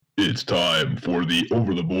It's time for the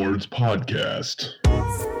Over the Boards podcast.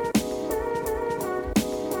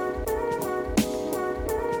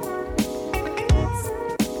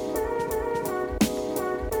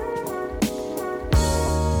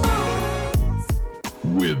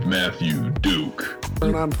 With Matthew Duke.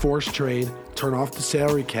 Turn on forced trade, turn off the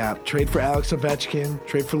salary cap, trade for Alex Ovechkin,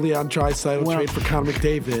 trade for Leon Draisaitl, trade for Connor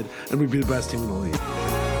McDavid, and we'd be the best team in the league.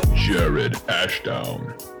 Jared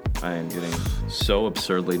Ashdown. I am getting so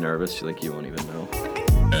absurdly nervous, like you won't even know.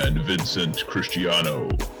 And Vincent Cristiano.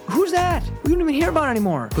 Who's that? We don't even hear about it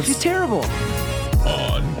anymore. She's terrible.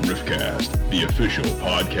 On Griffcast, the official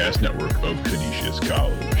podcast network of Canisius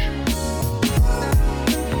College.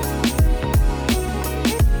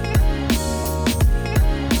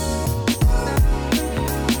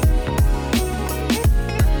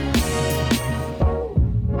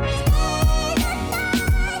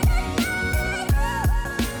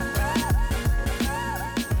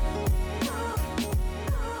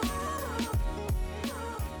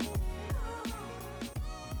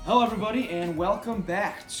 Hello, everybody, and welcome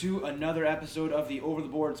back to another episode of the Over the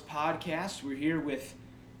Boards podcast. We're here with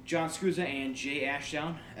John Scusa and Jay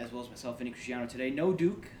Ashdown, as well as myself, Vinny Cristiano, today. No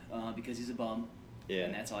Duke, because he's a bum. Yeah.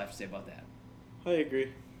 And that's all I have to say about that. I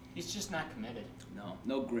agree. He's just not committed.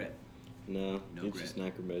 No grit. No, No he's grit. just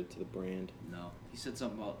not committed to the brand. No. He said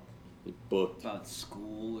something He booked. about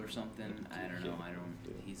school or something. I don't know.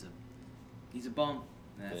 Yeah. He's a bum.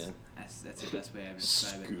 Yeah. That's the best way I would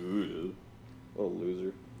describe it. Screw. What a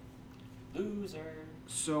loser. Loser.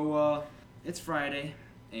 So, it's Friday,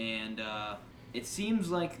 and it seems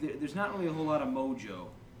like there's not really a whole lot of mojo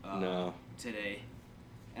No. today.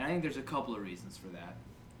 And I think there's a couple of reasons for that.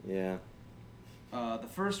 Yeah. The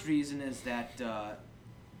first reason is that,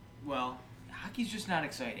 hockey's just not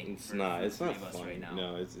exciting. It's for not. the It's three not of us fun. right now.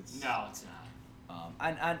 No, it's. No, it's not.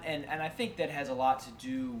 And I think that has a lot to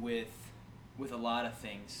do with a lot of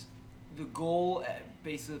things. The goal,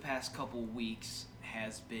 basically the past couple weeks,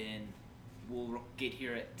 has been we'll get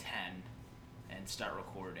here at 10 and start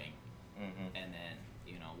recording. Mm-hmm. And then,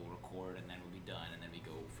 we'll record and then we'll be done and then we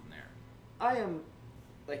go from there. I am,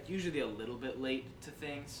 usually a little bit late to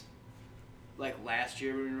things. Like last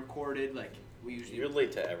year when we recorded, we usually... You're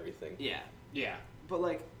late to everything. Yeah. Yeah. But,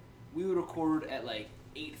 we would record at,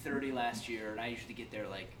 8:30 last year, and I usually get there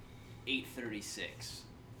at, 8:36.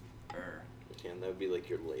 Or... Yeah, and that would be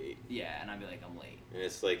you're late. Yeah, and I'd be like, I'm late. And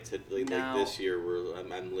it's Now- this year where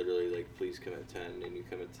I'm literally please come at 10 and you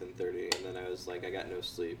come at 10:30, and then I was I got no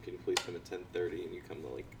sleep. Can you please come at 10:30 and you come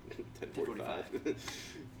to 10:45?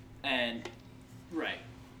 And, right.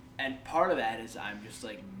 And part of that is I'm just,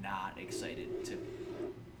 not excited to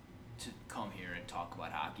come here and talk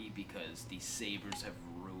about hockey because the Sabres have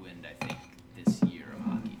ruined, I think, this year of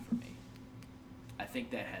hockey for me. I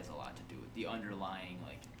think that has a lot to do with the underlying,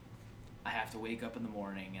 I have to wake up in the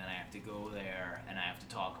morning and I have to go there and I have to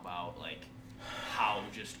talk about, how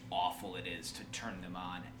just awful it is to turn them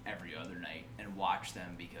on every other night and watch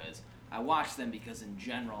them because in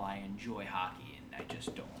general I enjoy hockey and I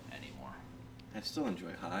just don't anymore. I still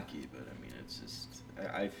enjoy hockey, but it's just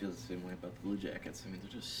I feel the same way about the Blue Jackets.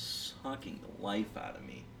 They're just sucking the life out of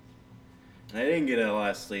me. And I didn't get a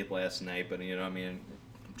lot of sleep last night, but I'm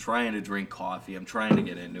trying to drink coffee. I'm trying to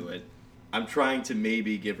get into it. I'm trying to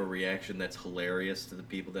maybe give a reaction that's hilarious to the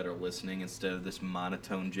people that are listening instead of this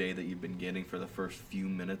monotone Jay that you've been getting for the first few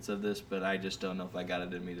minutes of this, but I just don't know if I got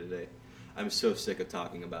it in me today. I'm so sick of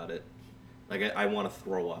talking about it. I want to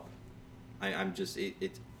throw up.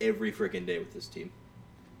 It's every freaking day with this team.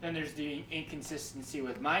 Then there's the inconsistency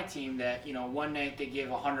with my team that, one night they give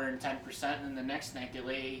 110% and then the next night they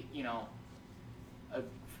lay, a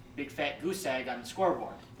big fat goose egg on the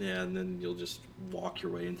scoreboard. Yeah, and then you'll just walk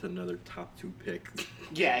your way into another top 2 pick.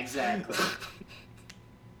 Yeah, exactly.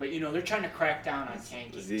 But, they're trying to crack down on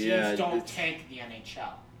tanking. Yeah, Teams don't tank the NHL,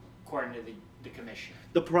 according to the commissioner.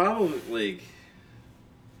 The problem,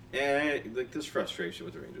 there's frustration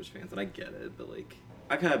with the Rangers fans, and I get it, but,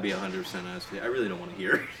 I gotta be 100% honest with you. I really don't want to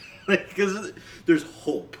hear it. Because there's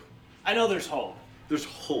hope. I know there's hope. There's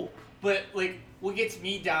hope. But, what gets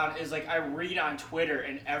me down is, I read on Twitter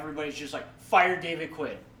and everybody's just fire David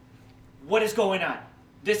Quinn. What is going on?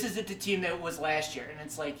 This isn't the team that was last year. And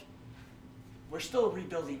it's we're still a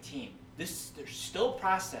rebuilding team. There's still a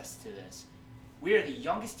process to this. We are the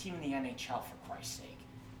youngest team in the NHL, for Christ's sake.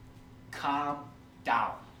 Calm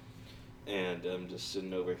down. And I'm just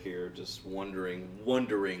sitting over here just wondering.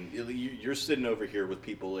 You're sitting over here with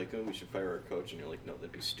people oh, we should fire our coach. And you're like, no,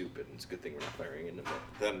 that'd be stupid. And it's a good thing we're not firing him.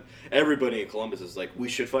 Then everybody in Columbus is like, we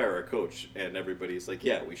should fire our coach. And everybody's like,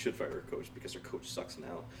 yeah, we should fire our coach because our coach sucks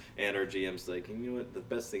now. And our GM's like, you know what, the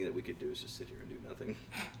best thing that we could do is just sit here and do nothing.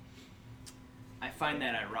 find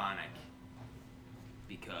that ironic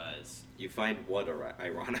because You find what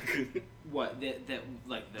ironic? what that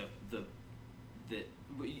like the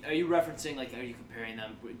are you referencing like are you comparing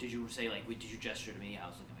them? Did you say like did you gesture to me? I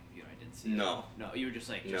was looking at my computer. I didn't see. No. No, you were just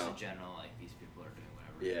like No. in general like these people are doing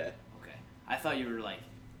whatever. Yeah. Okay. I thought you were like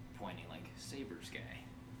pointing like Sabres guy.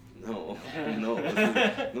 No. No,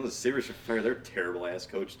 the Sabres are fire. They're a terrible ass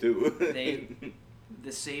coach too.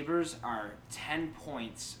 The Sabres are 10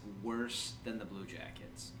 points worse than the Blue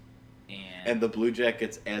Jackets. And the Blue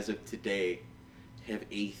Jackets, as of today, have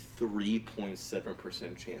a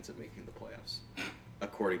 3.7% chance of making the playoffs,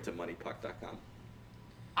 according to MoneyPuck.com.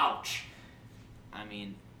 Ouch. I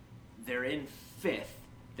mean, they're in 5th.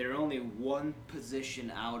 They're only one position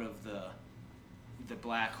out of the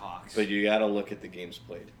Blackhawks. But you got to look at the games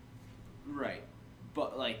played. Right.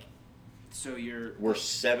 But, like, so We're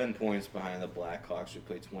 7 points behind the Blackhawks, who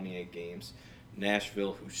played 28 games.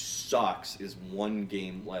 Nashville, who sucks, is 1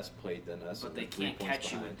 game less played than us. But and they they're 3 can't points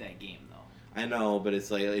catch you behind. with that game, though. I know, but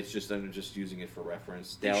I'm just using it for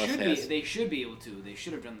reference. They should be able to. They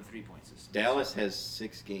should have done the 3-point system. Dallas has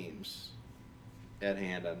 6 games at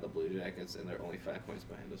hand on the Blue Jackets, and they're only 5 points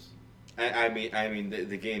behind us. I mean,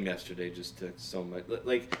 the game yesterday just took so much.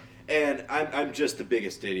 And I'm just the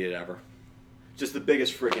biggest idiot ever. Just the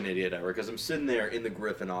biggest freaking idiot ever, because I'm sitting there in the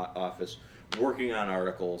Griffin office working on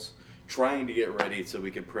articles, trying to get ready so we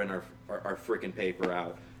can print our freaking paper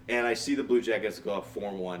out. And I see the Blue Jackets go up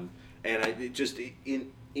 4-1, and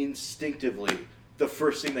instinctively, the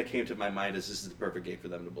first thing that came to my mind is this is the perfect game for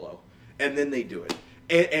them to blow. And then they do it.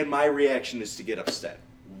 And my reaction is to get upset.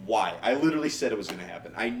 Why? I literally said it was going to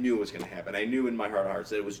happen. I knew it was going to happen. I knew in my heart of hearts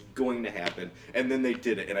that it was going to happen. And then they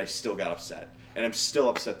did it, and I still got upset. And I'm still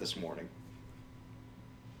upset this morning.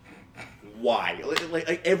 Why?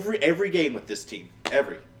 Like every game with this team.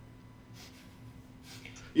 Every.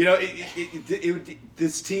 You know,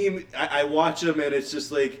 this team, I watch them, and it's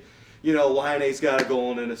just like, you know, Laine's got a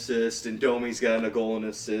goal and an assist, and Domi's got a goal and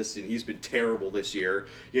an assist, and he's been terrible this year,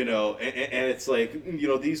 you know, and it's like, you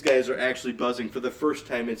know, these guys are actually buzzing for the first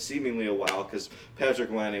time in seemingly a while, because Patrick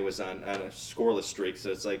Laine was on a scoreless streak, so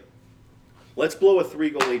it's like, let's blow a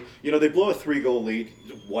 3-goal lead. You know, they blow a 3-goal lead,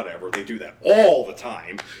 whatever, they do that all the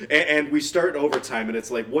time, and we start overtime, and it's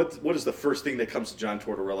like, what is the first thing that comes to John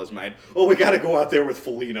Tortorella's mind? Oh, we got to go out there with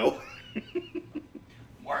Foligno.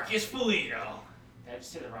 Marcus Foligno. I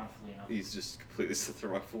just said the wrong Foligno. He's just completely set the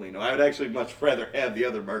wrong Foligno. I would actually much rather have the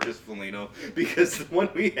other Marcus Foligno, because the one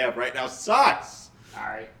we have right now sucks. All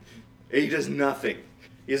right. He does nothing.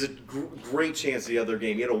 He has a great chance the other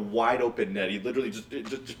game. He had a wide open net. He literally just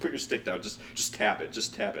put your stick down. Just tap it.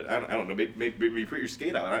 Just tap it. I don't know. Maybe put your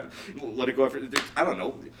skate out. Let it go after. I don't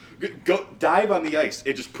know. Go dive on the ice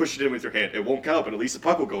and just push it in with your hand. It won't count, but at least the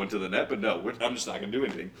puck will go into the net. But no, I'm just not going to do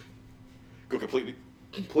anything. Go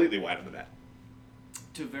completely wide of the net.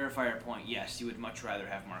 To verify your point, yes, you would much rather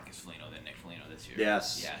have Marcus Foligno than Nick Foligno this year.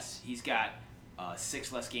 Yes. Yes. He's got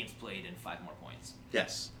 6 less games played and 5 more points.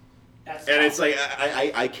 Yes. That's And tough. it's like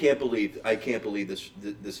I can't believe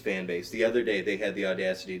this fan base. The other day they had the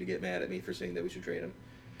audacity to get mad at me for saying that we should trade him.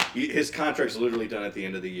 His contract's literally done at the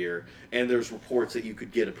end of the year, and there's reports that you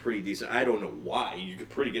could get a pretty decent. I don't know why you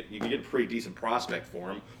could get a pretty decent prospect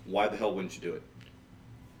for him. Why the hell wouldn't you do it?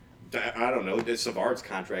 I don't know. Savard's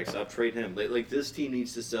contract's up. Trade him. Like this team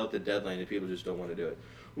needs to sell at the deadline, and people just don't want to do it.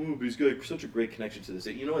 Ooh, but he's got such a great connection to the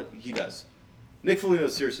city. You know what? He does. Nick Foligno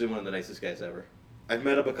is seriously one of the nicest guys ever. I've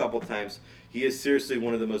met him a couple times. He is seriously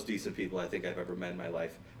one of the most decent people I think I've ever met in my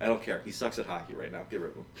life. I don't care. He sucks at hockey right now. Get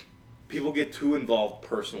rid of him. People get too involved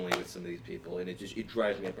personally with some of these people, and it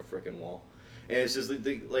drives me up a freaking wall. And it's just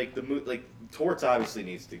like Torts obviously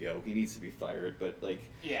needs to go. He needs to be fired, but like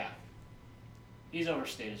Yeah. He's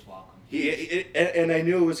overstayed his welcome. And I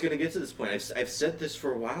knew it was going to get to this point. I've said this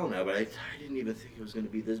for a while now, but I didn't even think it was going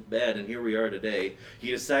to be this bad. And here we are today.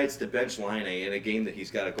 He decides to bench Laine in a game that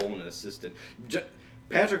he's got a goal and an assist in.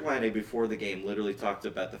 Patrick Laine, before the game, literally talked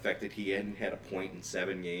about the fact that he hadn't had a point in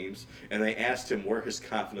 7 games. And they asked him where his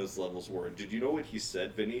confidence levels were. Did you know what he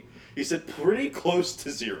said, Vinny? He said pretty close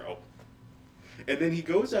to 0. And then he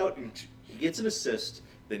goes out and he gets an assist.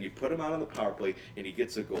 Then you put him out on the power play, and he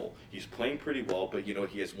gets a goal. He's playing pretty well, but, you know,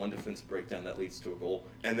 he has one defensive breakdown that leads to a goal,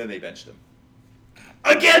 and then they benched him.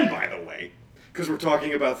 Again, by the way, because we're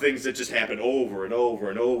talking about things that just happen over and over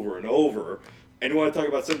and over and over. And you want to talk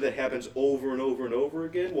about something that happens over and over and over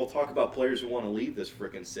again? We'll talk about players who want to leave this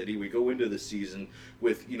frickin' city. We go into the season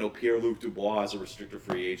with, you know, Pierre-Luc Dubois as a restricted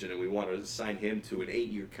free agent, and we want to sign him to an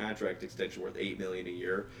 8-year contract extension worth $8 million a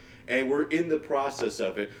year. And we're in the process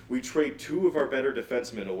of it. We trade 2 of our better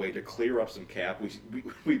defensemen away to clear up some cap.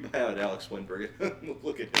 We buy out Alex Winberg.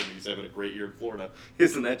 Look at him. he's having a great year in Florida.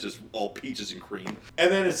 Isn't that just all peaches and cream?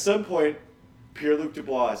 And then at some point, Pierre-Luc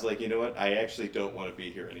Dubois is like, you know what? I actually don't want to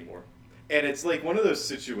be here anymore. And it's like one of those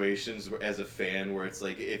situations where, as a fan, where it's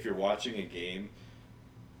like if you're watching a game,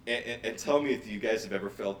 and tell me if you guys have ever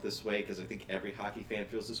felt this way, because I think every hockey fan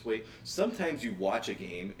feels this way. Sometimes you watch a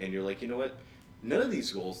game and you're like, you know what? None of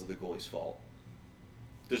these goals are the goalie's fault.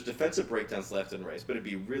 There's defensive breakdowns left and right, but it'd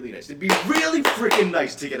be really nice. It'd be really freaking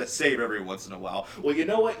nice to get a save every once in a while. Well, you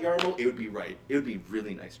know what, Yarmo? It would be right. It would be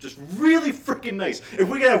really nice. Just really freaking nice if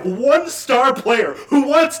we could have one star player who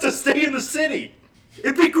wants to stay in the city.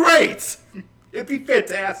 It'd be great. It'd be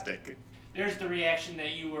fantastic. There's the reaction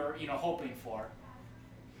that you were, hoping for.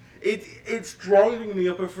 It's driving me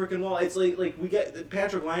up a freaking wall. It's like we get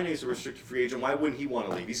Patrick Laine is a restricted free agent. Why wouldn't he want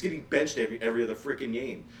to leave? He's getting benched every other freaking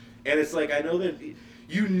game, and it's like I know that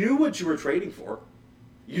you knew what you were trading for.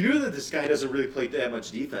 You knew that this guy doesn't really play that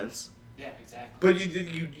much defense. Yeah, exactly. But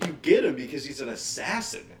you get him because he's an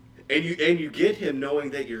assassin, and you get him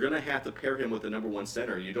knowing that you're gonna have to pair him with the number one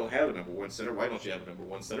center. You don't have a number one center. Why don't you have a number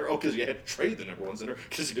one center? Oh, because you had to trade the number one center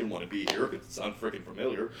because you didn't want to be here. It sounds freaking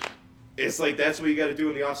familiar. It's like that's what you got to do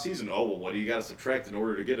in the offseason. Oh, well, what do you got to subtract in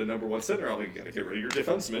order to get a number one center? Oh, you got to get rid of your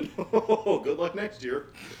defenseman. Oh, good luck next year.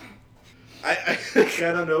 I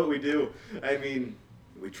don't know what we do. I mean,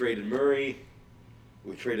 we traded Murray.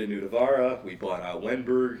 We traded Nudavara. We bought out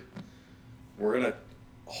Wenberg. We're going to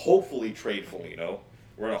hopefully trade Foligno.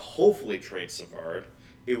 We're going to hopefully trade Savard.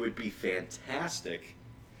 It would be fantastic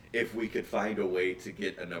if we could find a way to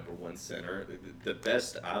get a number one center. The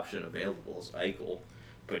best option available is Eichel.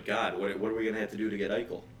 But God, what are we going to have to do to get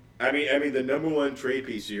Eichel? I mean, the number one trade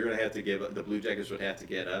piece you're going to have to give the Blue Jackets would have to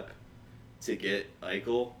get up to get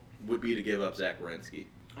Eichel would be to give up Zach Werenski.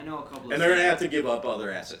 I know a couple of... And they're going to have to give up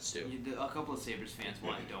other assets, too. A couple of Sabres fans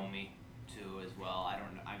want Domi, too, as well. I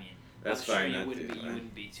don't know. I mean, That's I'm fine. Sure you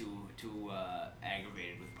wouldn't be too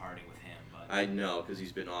aggravated with parting with him. But I know, because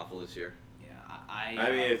he's been awful this year. Yeah,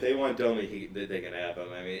 I mean, if they want Domi, they can have him.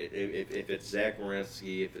 I mean, if it's Zach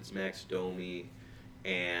Werenski, if it's Max Domi...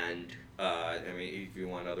 And, I mean, if you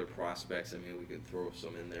want other prospects, I mean, we could throw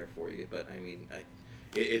some in there for you. But, I mean,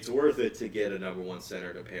 it's worth it to get a number one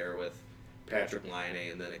center to pair with Patrick Laine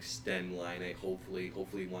and then extend Laine. Hopefully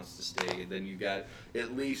he wants to stay. And then you got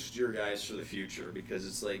at least your guys for the future because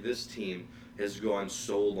it's like this team has gone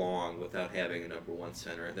so long without having a number one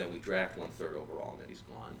center. And then we draft 1/3 overall and then he's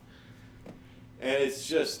gone. And it's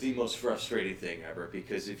just the most frustrating thing ever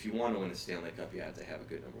because if you want to win a Stanley Cup, you have to have a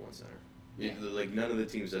good number one center. Yeah. Like none of the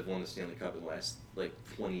teams that have won the Stanley Cup in the last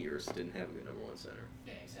 20 years didn't have a good number one center.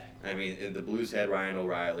 Yeah, exactly. I mean, the Blues had Ryan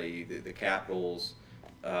O'Reilly, the Capitals,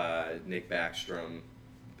 Nick Backstrom,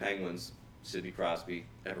 Penguins, Sidney Crosby.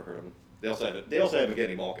 Ever heard of him? They also have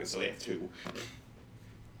Evgeny Malkin, so they have two.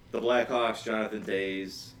 The Blackhawks, Jonathan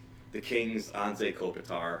Days. The Kings, Anze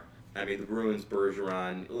Kopitar. I mean, the Bruins,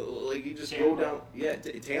 Bergeron. Like you just go down. Yeah,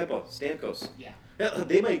 Tampa, Stamkos. Yeah.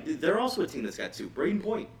 They're also a team that's got two. Braden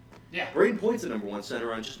Point. Yeah. Braden Point's the number one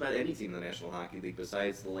center on just about any team in the National Hockey League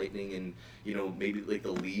besides the Lightning and, maybe like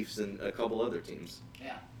the Leafs and a couple other teams.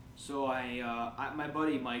 Yeah. So my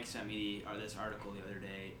buddy Mike sent me this article the other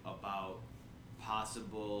day about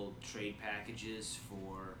possible trade packages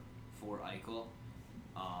for Eichel,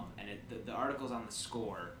 and the article's on The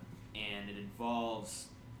Score, and it involves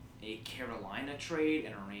a Carolina trade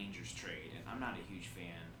and a Rangers trade, and I'm not a huge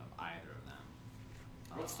fan of either of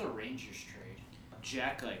them. What's the Rangers trade?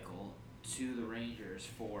 Jack Eichel to the Rangers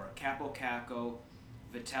for Kaapo Kakko,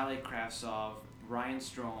 Vitaly Kravtsov, Ryan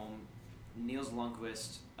Strome, Niels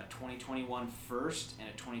Lundqvist, a 2021 first and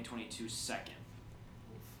a 2022 second.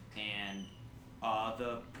 And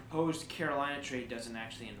the proposed Carolina trade doesn't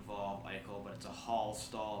actually involve Eichel, but it's a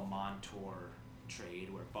Hall-Stahl-Montour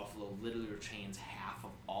trade where Buffalo literally retains half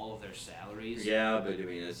of all of their salaries. Yeah, but I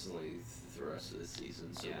mean, it's only the rest of the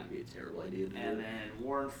season, so it would be a terrible idea to do. And then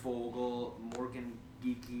Warren Fogle, Morgan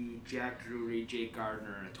Geekie, Jack Drury, Jake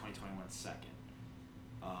Gardner, and a 2021 second.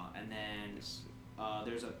 And then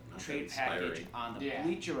there's a trade package on the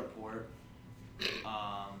Bleacher Report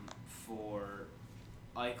for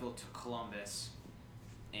Eichel to Columbus,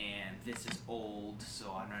 and this is old,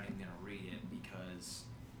 so I'm not even going to read it because...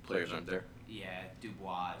 Players aren't there? Yeah,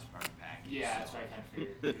 Dubois is part of the package. Yeah, that's what I kind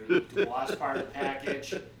of figured. Dubois is part of the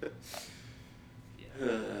package.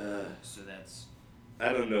 Yeah. So that's...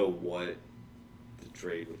 I don't know what the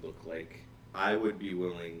trade would look like. I would be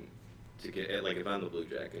willing to get, like if I'm the Blue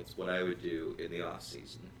Jackets, what I would do in the off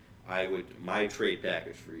season, my trade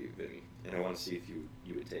package for you, Vinny, and I want to see if you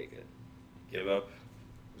would take it. Give up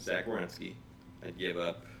Zach Werenski. I'd give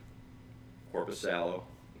up Korpisalo.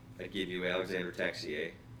 I'd give you Alexander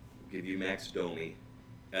Texier. Give you Max Domi.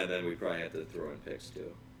 And then we probably have to throw in picks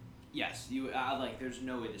too. Yes, there's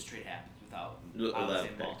no way this trade happens without, I would 11 say,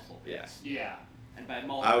 picks. multiple Yeah. picks. Yeah. And by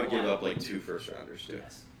multiple, I would give I up like mean- 2 first-rounders too.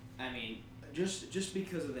 Yes. I mean, just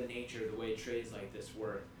because of the nature of the way trades like this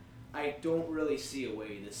work, I don't really see a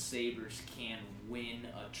way the Sabres can win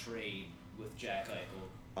a trade with Jack Eichel.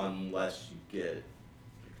 Unless you get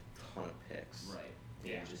a ton of picks. Right.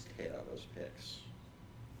 And Yeah. just hit on those picks.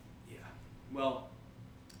 Yeah. Well,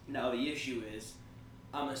 now the issue is,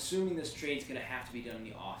 I'm assuming this trade's going to have to be done in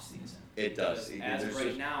the offseason. It does. Because as There's of right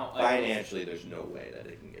just- now, Financially, there's no way that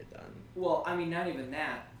it can get done. Well, I mean, not even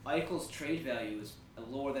that. Eichel's trade value is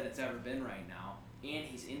lower than it's ever been right now, and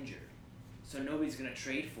he's injured. So nobody's going to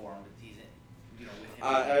trade for him if he's with him.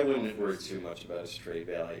 I wouldn't worry too much about his trade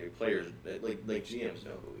value. Players, like GMs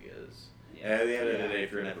know who he is. Yeah. And at the end of the day,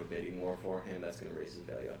 if you're going to have a bidding war for him, that's going to raise his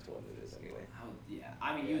value up to what it is anyway. Yeah,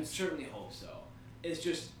 I mean, you would certainly hope so. It's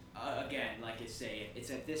just, again, like I say, it's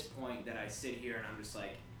at this point that I sit here and I'm just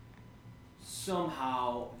like,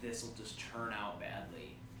 somehow this will just turn out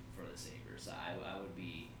badly for the Sabres. I would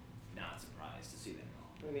be not surprised to see that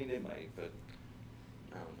at all. I mean, it might, but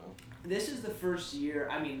I don't know. This is the first year.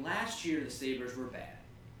 I mean, last year the Sabres were bad,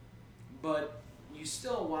 but you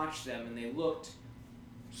still watched them and they looked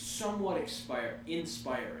somewhat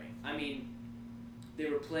inspiring. I mean, they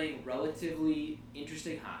were playing relatively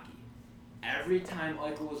interesting hockey. Every time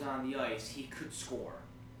Eichel was on the ice, he could score.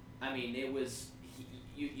 I mean, it was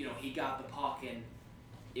he got the puck and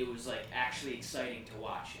it was like actually exciting to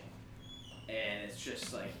watch him. And it's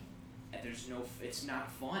just like it's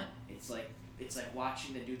not fun. It's like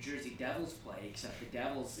watching the New Jersey Devils play, except the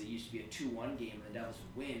Devils, it used to be a 2-1 game and the Devils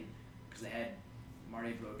would win because they had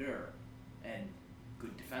Marty Brodeur and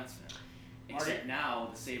good defensemen. Except now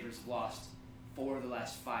the Sabres have lost 4 of the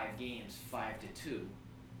last 5 games, 5-2,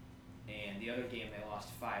 and the other game they lost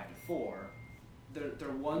 5-4. They're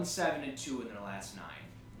 1-7-2 in their last 9.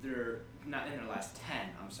 They're not in their last 10.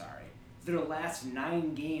 I'm sorry. Their last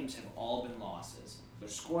 9 games have all been losses. Their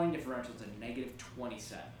scoring differential is a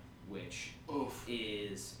 -27, which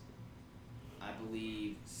is, I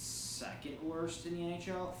believe, 2nd worst in the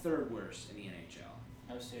NHL, 3rd worst in the NHL.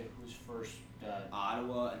 I would say who's first?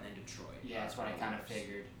 Ottawa and then Detroit. Yeah, that's what I kind of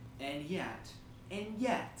figured. And yet,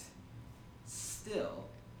 still,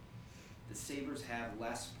 the Sabres have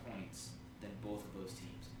less points than both of those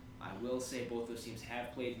teams. I will say both those teams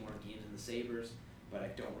have played more games than the Sabres, but I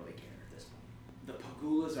don't really care at this point. The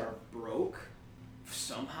Pagulas are broke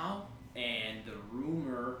somehow, and the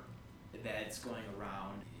rumor that's going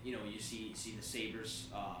around, you see the Sabres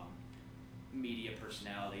media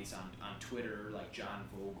personalities on Twitter, like John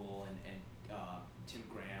Vogel and Tim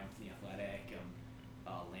Graham from The Athletic,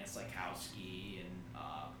 Lance Lykowski,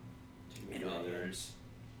 and others,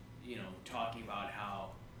 talking about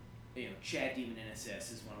how, Chad DeMoninis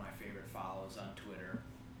is one of my favorite follows on Twitter.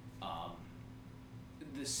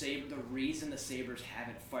 The reason the Sabres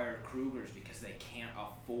haven't fired Kruger is because they can't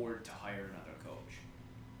afford to hire another coach.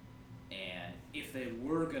 And if they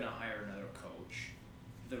were going to hire another coach,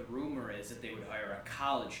 the rumor is that they would hire a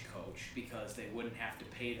college coach because they wouldn't have to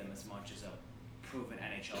pay them as much as a proven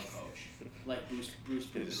NHL coach, like Bruce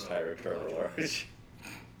They just Boudreau. hire Trevor Large.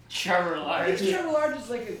 Trevor Large. Trevor Large is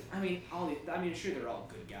like sure they're all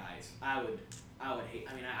good guys. I would hate.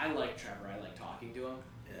 I mean, I like Trevor. I like talking to him.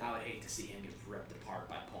 Yeah. I would hate to see him get ripped apart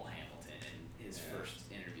by Paul Hamilton in his first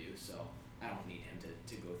interview. So I don't need him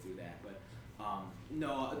to go through that. But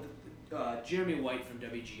Jeremy White from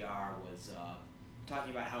WGR was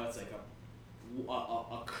talking about how it's like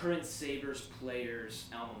a current Sabres player's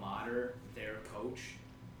alma mater, their coach.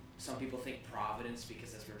 Some people think Providence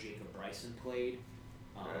because that's where Jacob Bryson played.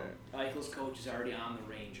 Eichel's coach is already on the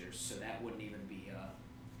Rangers, so that wouldn't even be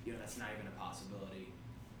that's not even a possibility.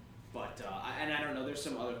 But I don't know. There's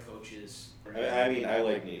some other coaches. I mean, I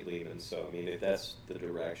like Nate Lehman, so I mean, if that's the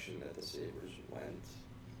direction that the Sabres went,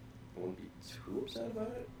 I wouldn't be too upset about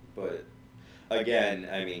it. But again,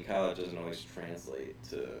 I mean, college doesn't always translate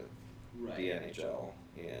to the NHL,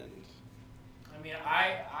 and I mean,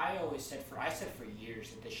 I always said for years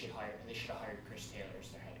that they should have hired Chris Taylor as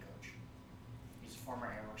their head coach. He's a former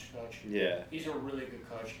Airworks coach. yeah, He's a really good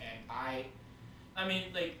coach, and I mean,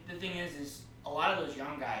 like, the thing is a lot of those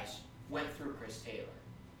young guys went through Chris Taylor.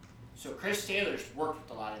 So Chris Taylor's worked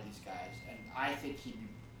with a lot of these guys, and I think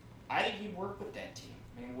he'd work with that team.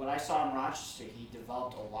 I mean, what I saw in Rochester, he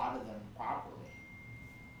developed a lot of them properly.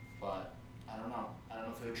 But I don't know. I don't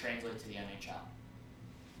know if it would translate to the NHL.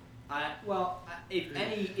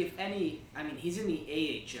 If any, I mean, he's in the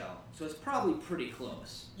AHL, so it's probably pretty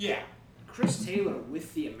close. Yeah. Chris Taylor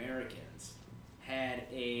with the Americans had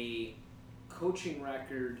a coaching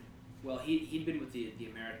record Well, he'd been with the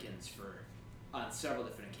Americans on several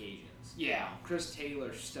different occasions. Yeah. Chris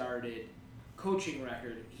Taylor started coaching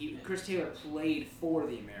record. Chris Taylor played for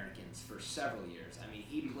the Americans for several years. I mean,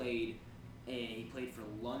 he played for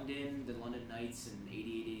London, the London Knights in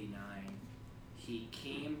 88-89. He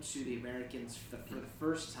came to the Americans for the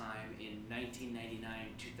first time in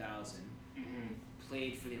 1999-2000.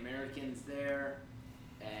 Played for the Americans there,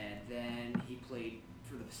 and then he played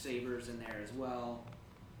for the Sabres in there as well.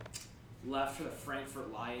 Left for the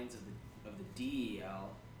Frankfurt Lions of the DEL,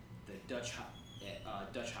 the Dutch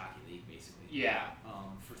Hockey League, basically. Yeah.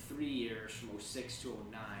 For 3 years, from 06 to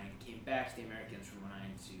 09. Came back to the Americans from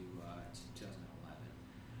 09 to 2011.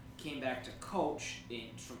 Came back to coach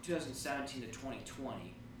from 2017 to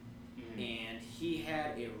 2020, and he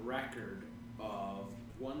had a record of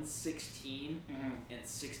 116 and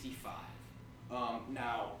 65.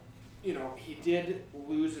 Now, he did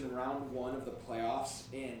lose in round one of the playoffs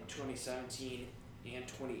in 2017 and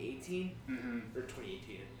 2018, or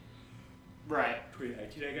 2018. Right.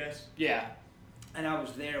 2019, I guess. Yeah. And I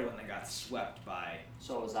was there when they got swept by,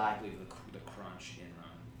 So was I. I believe, the Crunch in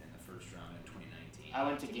the first round in 2019. I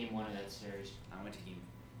went to game 1 of that series. I went to game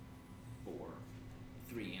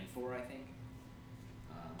 3 and 4, I think.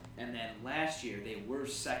 And then last year they were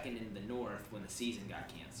second in the North when the season got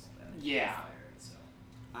canceled and then he got fired. So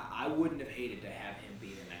I wouldn't have hated to have him be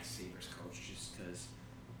the next Sabres coach just because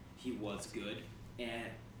he was good.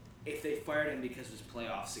 And if they fired him because of his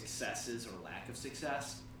playoff successes or lack of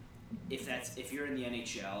success, if you're in the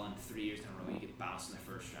NHL and 3 years in a row you get bounced in the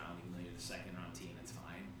first round, even though you're the second round team, that's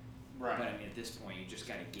fine. Right. But I mean, at this point, you just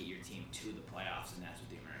got to get your team to the playoffs, and that's what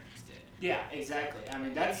the Americans did. Yeah, exactly. I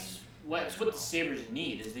mean, that's what the Sabres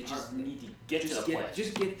need, is they just need to get to the playoffs.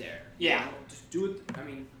 Just get there. Yeah. Just do it. I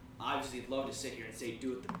mean, obviously, I'd love to sit here and say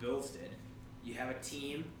do what the Bills did. You have a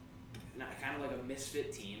team, kind of like a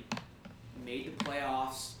misfit team, made the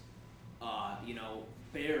playoffs,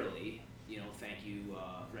 barely. Thank you,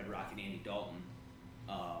 Red Rock and Andy Dalton,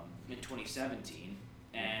 in 2017.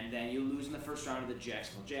 And then you lose in the first round to the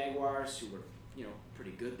Jacksonville Jaguars, who were,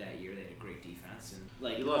 pretty good that year. They had a great defense.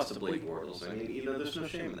 And You lost to Blake Bortles. I mean, there's no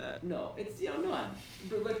shame in that. No, it's none.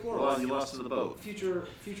 But Blake Bortles. Well, you lost to the boat. Future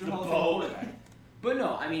Hall of Fame quarterback. But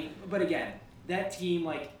no, I mean, but again, that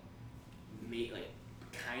team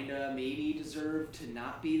kinda maybe deserved to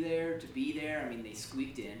not be there, to be there. I mean, they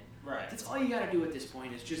squeaked in. Right. That's all you got to do at this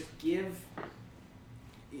point is just give.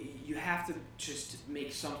 You have to just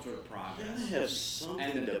make some sort of progress. You have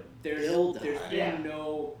something And to there's build on. been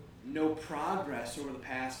no progress over the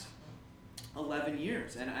past 11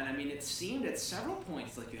 years, and I mean, it seemed at several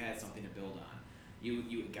points like you had something to build on.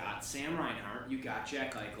 You got Sam Reinhart, you got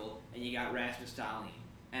Jack Eichel, and you got Rasmus Dahlin.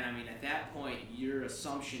 And I mean, at that point, your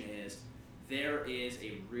assumption is there is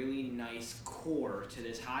a really nice core to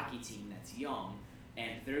this hockey team that's young,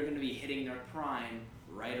 and they're going to be hitting their prime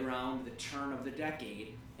right around the turn of the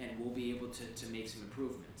decade, and we'll be able to make some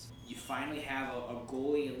improvements. You finally have a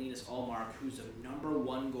goalie in Linus Ullmark, who's a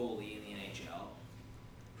 #1 goalie in the NHL,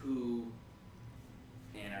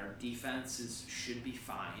 and our defenses should be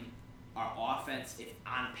fine. Our offense, if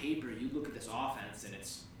on paper you look at this offense and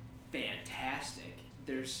it's fantastic,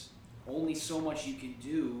 there's only so much you can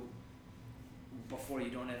do before you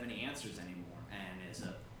don't have any answers anymore. And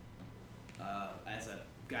as a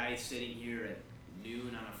guy sitting here at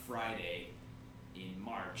noon on a Friday in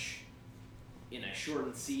March, in a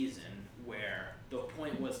shortened season where the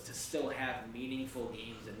point was to still have meaningful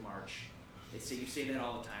games in March. You say that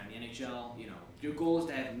all the time. The NHL, your goal is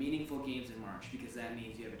to have meaningful games in March because that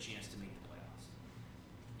means you have a chance to make the playoffs.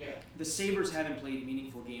 Yeah. The Sabres haven't played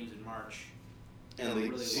meaningful games in March in a And the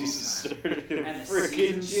really season long time. started in And the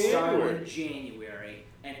freaking season started in January. January,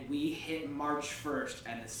 and we hit March 1st,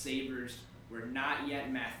 and the Sabres were not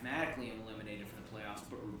yet mathematically eliminated from the playoffs,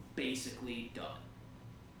 but were basically done.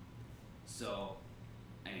 So,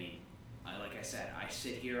 I mean, like I said, I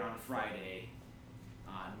sit here on Friday,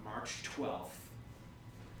 on March 12th,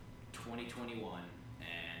 2021,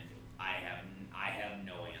 and I have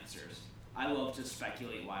no answers. I love to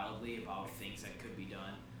speculate wildly about things that could be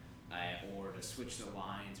done, or to switch the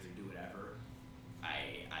lines or do whatever.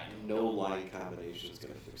 I don't No know. line combination is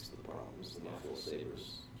going to fix the problems of the Buffalo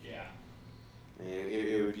Sabres. Yeah. And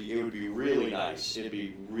it would be really nice. It'd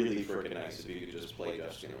be really freaking nice if you could just play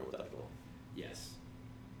Justin with Eichel. Yes.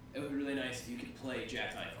 It would be really nice if you could play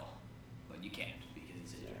Jack Eichel, but you can't because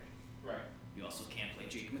he's injured. Right. You also can't play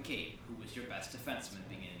Jake McCabe, who was your best defenseman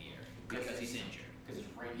beginning of the year, because he's injured.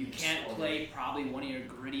 You can't play probably one of your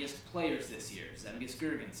grittiest players this year, Zemgus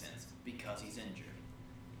Girgensons, because he's injured.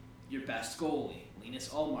 Your best goalie, Linus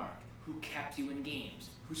Ullmark, who kept you in games,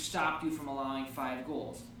 who stopped you from allowing 5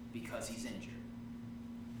 goals, because he's injured.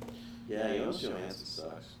 Yeah, Jonas Johansson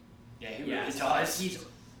sucks. Yeah, he Yeah, really so does. he's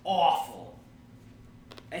awful.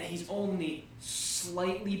 And he's only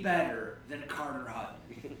slightly better than Carter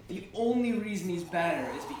Hutton. The only reason he's better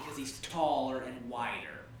is because he's taller and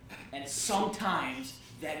wider. And sometimes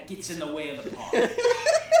that gets in the way of the puck.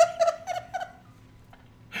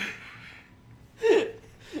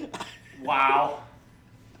 Wow.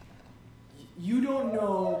 You don't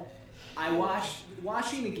know. I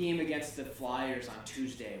watching the game against the Flyers on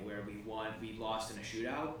Tuesday where we lost in a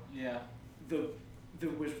shootout. Yeah. There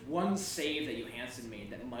was one save that Johansson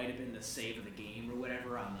made that might have been the save of the game or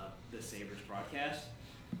whatever on the Sabres broadcast.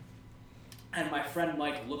 And my friend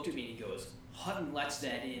Mike looked at me and he goes, Hutton lets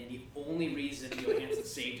that in. The only reason Johansson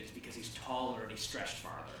saved it is because he's taller and he stretched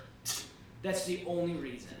farther. That's the only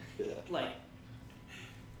reason. Yeah. Like,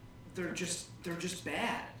 they're just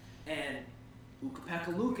bad. And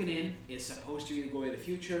Ukko-Pekka Luukkonen is supposed to be the goalie of the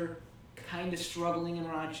future, kind of struggling in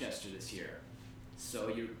Rochester this year. So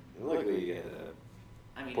you're. Luckily, you get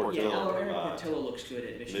I mean, Portillo, Eric Portillo looks good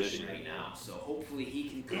at Michigan right now, so hopefully he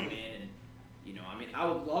can come in and, I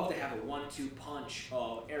would love to have a 1-2 punch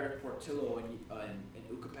of Eric Portillo and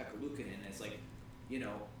Ukko-Pekka Luukkonen as like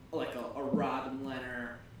a Robin Leonard,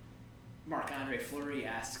 Marc-Andre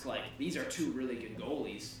Fleury-esque, like these are two really good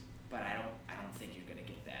goalies, but I don't think you're gonna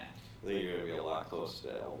get that. I think you're going to be a lot closer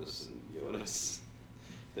to Elvis and Jonas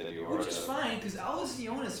than you are. Which is fine, because Elvis and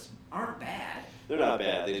Jonas aren't bad. They're not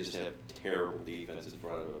bad. They just have terrible defense in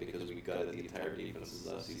front of them because we gutted the entire defense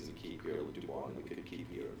last season to keep Pierre Dubois, and we couldn't keep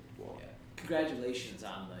Pierre Dubois. Yeah. Congratulations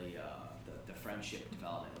on the friendship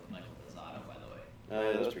development with Michael Delzato, by the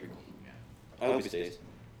way. That's pretty cool. Yeah. I hope he stays.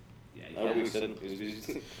 Yeah, I hope he extends.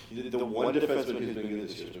 The one defenseman who's been good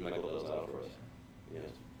this year has been Michael Delzato for us. Yeah.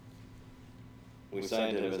 We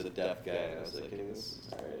signed him as a depth guy, and I was like, hey, this is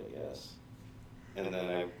all right, I guess. And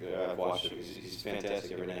then I've watched him. He's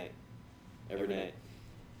fantastic every night. Every night.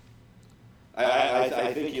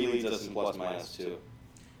 I think he leads us in plus minus too.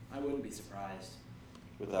 I wouldn't be surprised.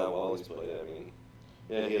 With how well he's played. I mean,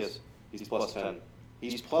 yeah, he is. He's plus 10.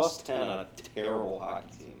 He's plus 10 on a terrible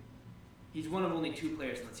hockey team. He's one of only 2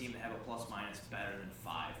 players on the team that have a plus minus better than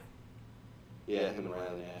 5. Yeah, him and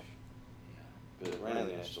Ryan Nash. Yeah. But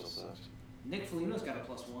Ryan Nash still sucks. Nick Foligno's got a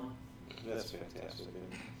plus 1. That's fantastic.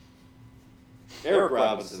 Man. Eric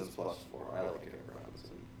Robinson's plus 4. I like Eric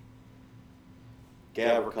Robinson.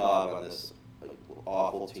 Gavrikov on this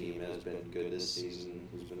awful team has been good this season.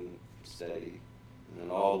 He's been steady. And then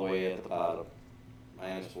all the way at the bottom,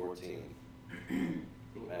 minus 14,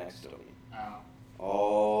 Max Domi. Oh.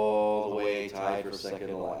 All the way tied for second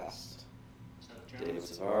to last. Seth Jones. David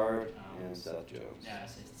Savard Oh. and Seth Jones. Yeah,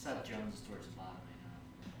 Seth Jones is towards the bottom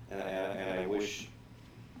right now. And I wish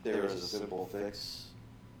there was a simple fix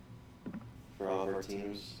for all of our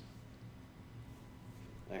teams.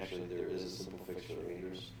 Actually, there is a simple fix for the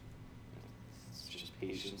Rangers. It's just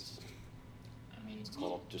patience. I mean, It's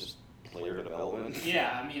called just player development.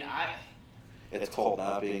 yeah, I mean, It's called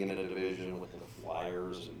not being in a division with the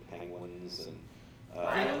Flyers and Penguins and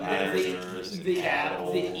Islanders and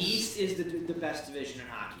Capitals. The East is the best division in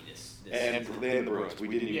hockey this And the Bruins. We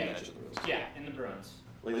didn't even Yeah. mention the Bruins. yeah, in the Bruins.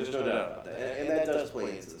 Like, there's no doubt about that. And that does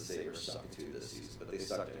play into the Sabres sucking too this season, but they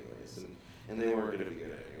sucked anyways. And they weren't going to be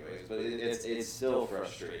good anyways. But it's still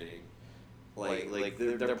frustrating. Like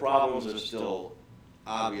their problems are still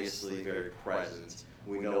obviously very present.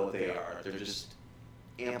 We know what they are. They're just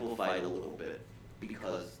amplified a little bit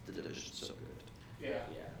because the division's so good. Yeah.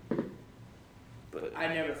 Yeah. But I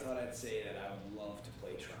never thought I'd say that I would love to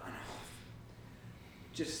play Toronto.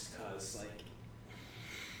 Just because, like,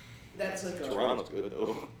 that's like Toronto's good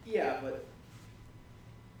though. Yeah, but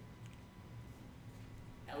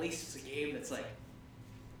at least it's a game that's like,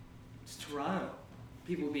 it's Toronto.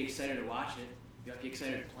 People will be excited to watch it. You have to be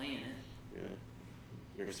excited to play in it. Yeah.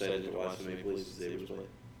 You're excited to watch the Maple Leafs and Sabres play?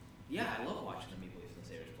 Yeah, I love watching the Maple Leafs and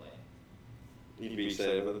Sabres play. You'd be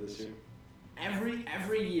excited about it this year?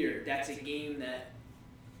 Every year, that's a game that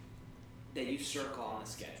you circle on the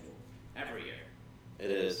schedule. Every year.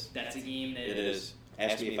 It is. That's a game that It is.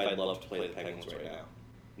 Ask me if I'd love to play the Penguins right now.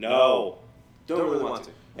 No. Don't really want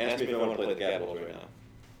to. Ask me if I want to play the Capitals right now.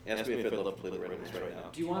 Ask me if I'd love to play the Red Wings right now.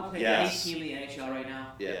 Do you want to play Yes. any team in the NHL right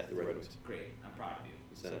now? Yeah, the Red Wings. Great, I'm proud of you.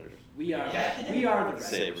 The Senators. We are Yeah. we are the Red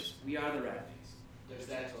Sabres. Wings. We are the Red Wings. There's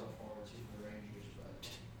that to look forward to for the Rangers, but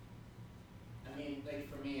I mean, like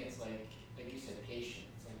for me, it's like you said, patience.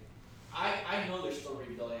 Like I know they're still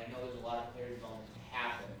rebuilding. I know there's a lot of player development to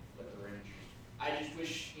happen with the Rangers. I just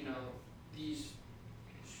wish these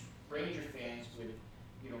Ranger fans would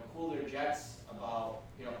cool their jets about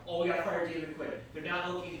oh, we got to fire David Quinn. They're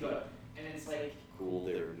not looking good, and it's like Cool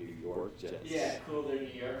their New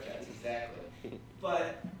Marquez, exactly.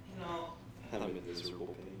 But, you know, I'm in miserable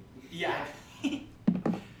pain. Yeah.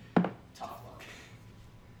 Tough luck.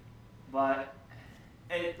 But,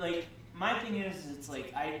 my thing is, it's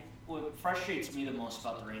like, what frustrates me the most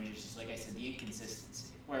about the Rangers is, like I said, the inconsistency.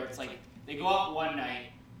 Where it's like, they go out one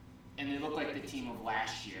night, and they look like the team of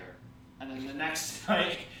last year. And then the next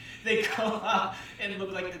night, they go out and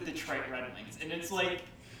look like the Detroit Red Wings. And it's like,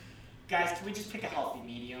 guys, can we just pick a healthy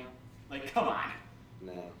medium? Like, come on.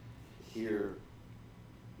 Now, here,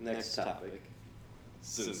 next topic,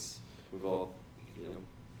 since we've all,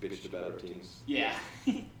 bitched about our teams, Yeah.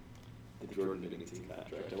 the Jordan Binnington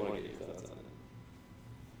contract. I want to get your thoughts on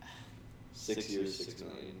it. 6 years, $6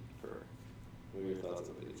 million per. What are your thoughts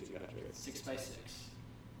on the Binnington contract? 6 by 6.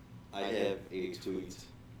 I have a tweet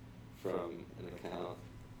from an account.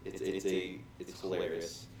 It's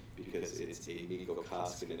hilarious because it's a Mikko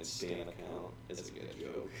Koskinen Stan account as a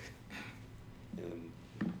joke. And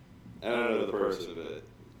I don't know the person, but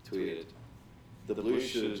tweeted, the Blues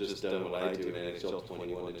should have just done what I do in NHL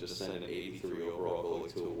 21 and just sent an 83 overall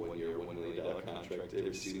goalie to a 1-year, $1 million contract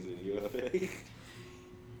every season in UFA.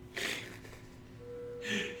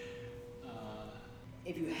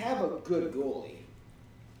 If you have a good goalie,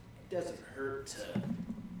 it doesn't hurt to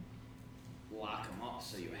lock them up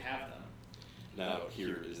so you have them. Now,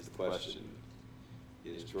 here is the question.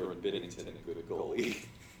 Is Jordan Binnington a good goalie?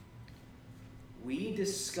 We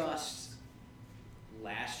discussed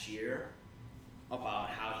last year about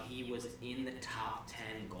how he was in the top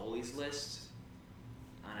 10 goalies list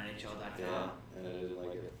on NHL.com. Yeah, and I didn't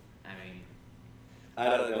like it. I mean,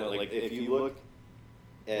 I don't know, like, if you look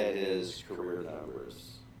at his career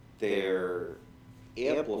numbers, they're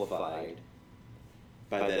amplified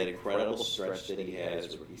by that incredible stretch that he had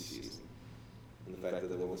as rookie season. And the fact that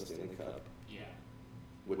they won the Stanley Cup. Yeah.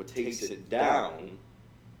 What takes it down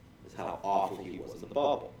is how awful he was in the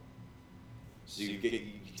bubble. So you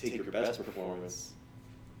take your best performance,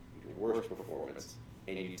 your worst performance,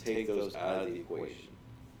 and you take those out of the equation.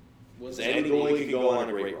 was So any goalie can go on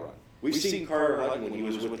a great run. We've seen Carter Hutton when he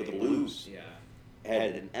was with the Blues Yeah.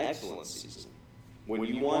 had an excellent season. When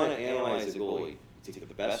you want to analyze a goalie, you take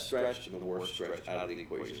the best stretch and the worst stretch out of the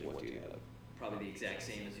equation. What do you have? Probably the exact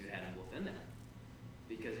same as you had them both in there.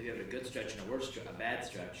 Because if you have a good stretch and a bad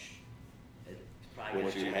stretch, it's probably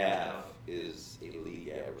What gonna you check have out. is a league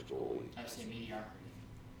average goalie. I'd say mediocrity.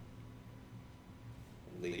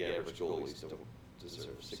 League average goalies don't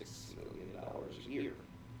deserve $6 million a year.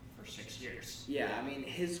 For 6 years. Yeah, I mean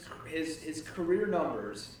his career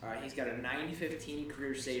numbers. He's got a .915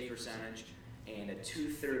 career save percentage and a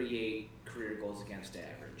 .238 career goals against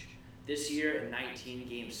average. This year, in 19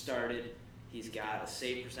 games started, he's got a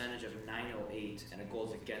save percentage of .908 and a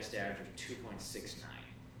goals against average of .269.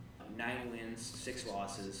 9 wins, 6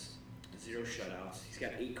 losses, 0 shutouts. He's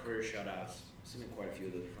got 8 career shutouts, assuming quite a few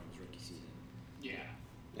of those from his rookie season. Yeah.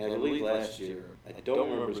 And I believe last year, I don't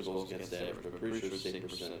remember his goals against average, but I'm pretty sure his save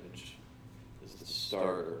percentage as the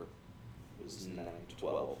starter was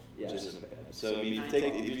 .912, which isn't bad. So I mean,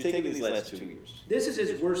 if you take these last 2 years, This is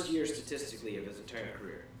his worst year statistically of his entire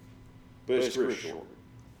career. but his career short.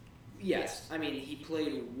 Yes, I mean he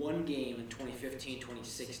played 1 game in 2015,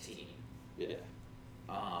 2016. Yeah.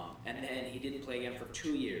 And then he didn't play again for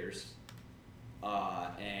 2 years,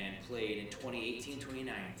 and played in 2018,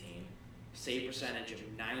 2019, save percentage of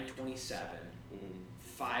 .927,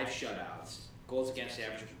 5 shutouts, goals against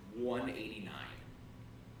average of .189.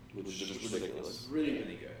 Which is just ridiculous. Really,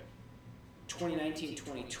 really good. 2019,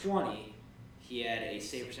 2020, he had a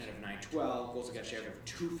save percentage of .912, goals against average of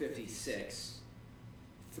 .256,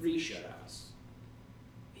 3 shutouts.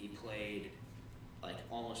 He played like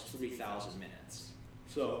almost 3,000 minutes.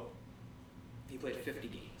 So, he played 50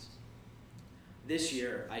 games. This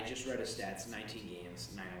year, I just read his stats, 19 games,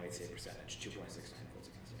 .908 save percentage, .269 goals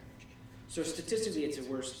against average. So statistically, it's a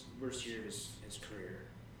worst year of his career.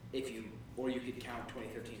 Or you could count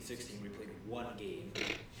 2015-16, where he played 1 game,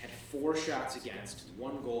 had 4 shots against,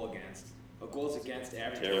 1 goal against, a goals against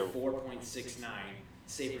average of 4.69,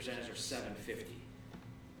 save percentage of .750.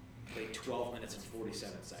 Played 12 minutes and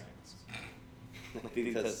 47 seconds. I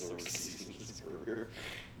think that's the worst season of his career.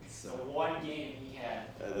 So 1 game he had.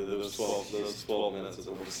 Those 12 minutes is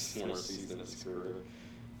the worst season of his career.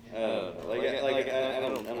 I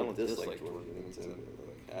don't dislike Jordan Binnington.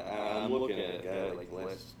 I'm looking at a guy like the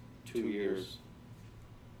last 2 years.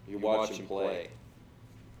 You watch him play.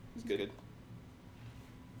 He's good.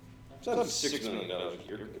 It's not $6 million a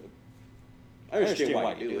year. Good. I understand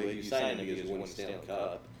why you do it. You sign him because he won the Stanley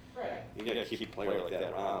Cup. Right. You got to keep a player like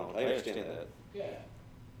that around. I understand that. Yeah.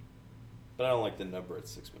 But I don't like the number at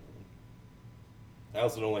 $6 million. I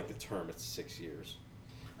also don't like the term. It's 6 years.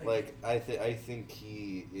 Like I think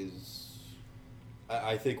he is.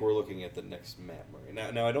 I think we're looking at the next Matt Murray.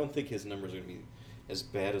 Now I don't think his numbers are going to be as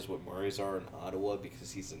bad as what Murray's are in Ottawa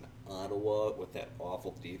because he's in Ottawa with that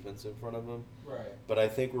awful defense in front of him. Right. But I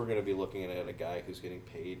think we're going to be looking at a guy who's getting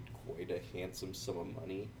paid quite a handsome sum of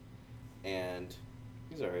money, and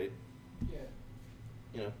he's all right. Yeah.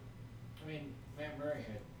 You know. I mean, Matt Murray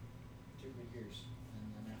had 2 good years,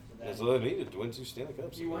 and then after that. That's all I needed to win 2 Stanley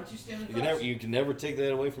Cups. You won 2 Stanley You Cups. can never take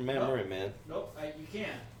that away from Matt Nope. Murray, man. Nope, you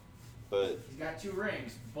can't. But He's got 2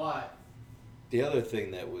 rings, but the other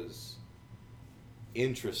thing that was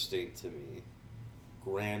interesting to me,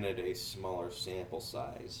 granted a smaller sample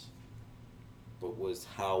size, but was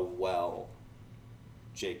how well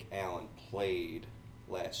Jake Allen played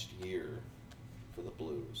last year for the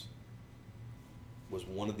Blues. Was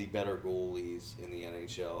one of the better goalies in the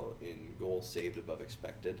NHL in goals saved above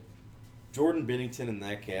expected. Jordan Binnington in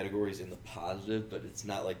that category is in the positive, but it's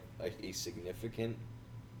not like a significant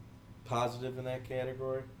positive in that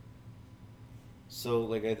category. So,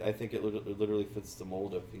 like, I think it literally fits the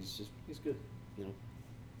mold of he's good, you know.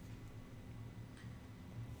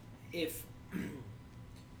 If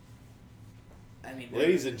I mean,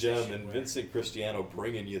 Ladies and gentlemen, Vincent Cristiano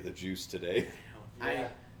bringing you the juice today. Yeah.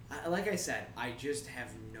 I like I said, I just have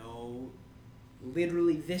no.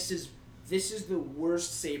 Literally, this is the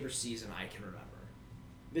worst Sabres season I can remember.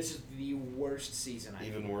 This is the worst season I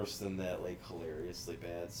Even can worse than that, like, hilariously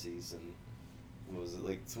bad season. What was it,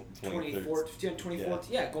 like, 2014,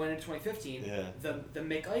 yeah, going into 2015. Yeah. The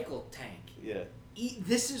Mick Eichel tank. Yeah.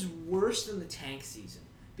 This is worse than the tank season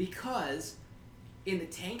because in the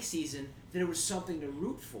tank season there was something to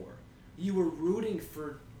root for. You were rooting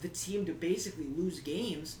for the team to basically lose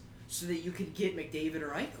games so that you could get McDavid or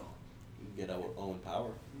Eichel. Get our own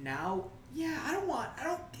power. Now, yeah,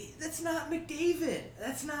 that's not McDavid.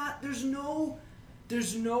 That's not, there's no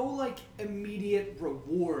like immediate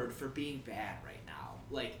reward for being bad right now.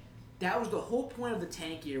 Like, that was the whole point of the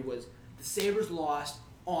tank year was the Sabres lost,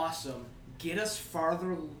 awesome, get us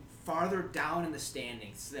farther down in the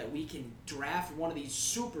standings so that we can draft one of these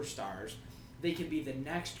superstars. They can be the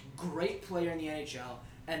next great player in the NHL,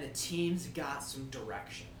 and the team's got some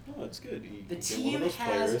direction. Oh, that's good. You The get team one of those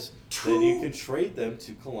has players, two- then you can trade them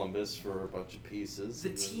to Columbus for a bunch of pieces. The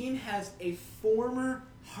and then- team has a former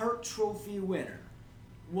Hart Trophy winner,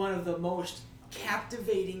 one of the most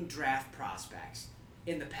captivating draft prospects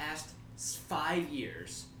in the past 5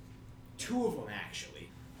 years. 2 of them, actually.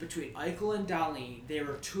 Between Eichel and Dahlin, they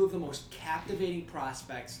were 2 of the most captivating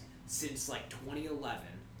prospects since, like, 2011.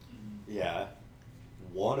 Yeah.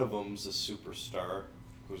 One of them's a superstar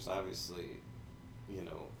who's obviously, you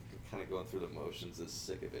know, kind of going through the motions, is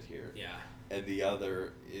sick of it here. Yeah. And the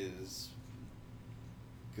other is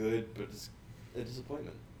good, but it's a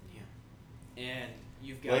disappointment. Yeah. And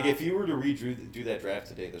you've got... Like, if you were to do that draft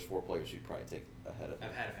today, there's 4 players you'd probably take ahead of him.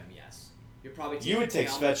 Ahead of him, yes. You're probably taking You would take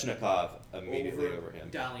Cal- Svechnikov immediately over him.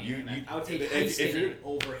 Dahlin. I would take if you're- Heiskanen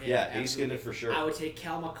over him. Yeah, absolutely. Heiskanen for sure. I would take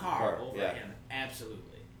Cal Makar over yeah. him.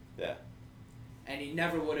 Absolutely. Yeah. And he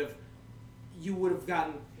never would have. You would have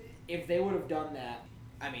gotten if they would have done that.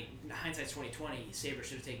 I mean, hindsight's 2020. Sabres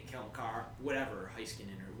should have taken Cal Makar, whatever,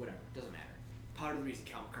 Heiskanen or whatever. Doesn't matter. Part of the reason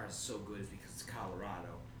Cal Makar is so good is because it's Colorado,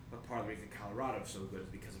 but part of the reason Colorado is so good is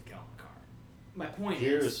because of Cal Makar. My point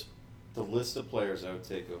Here's is. the list of players I would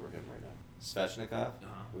take over him right now. Svechnikov,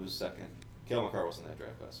 who was second. Kel Makar was in that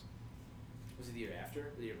draft class. Was it the year after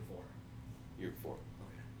or the year before? Year before.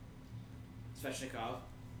 Okay. Svechnikov.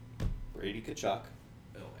 Brady Tkachuk.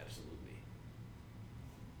 Oh, absolutely.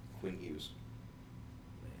 Quinn Hughes.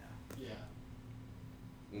 Yeah.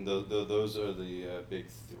 yeah. And those are the big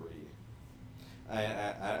 3.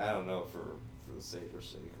 I don't know for the Sabres'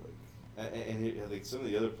 sake, like, and like some of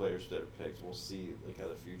the other players that are picked, we'll see like how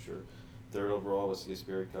the future. 3rd overall was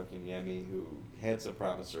Jesperi Kotkaniemi, who had some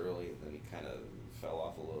promise early, and then he kind of fell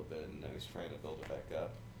off a little bit, and now he's trying to build it back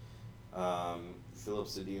up. Philip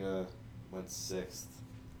Zadina went 6th.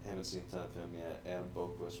 Haven't seen a ton of him yet. Adam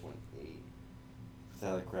Boquist went 8th.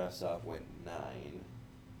 Vitaly Kravtsov went 9.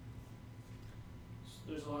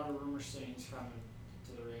 There's a lot of rumors saying he's coming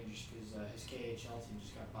to the Rangers because his KHL team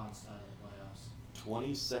just got bounced out of the playoffs.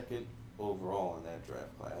 22nd overall in that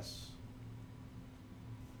draft class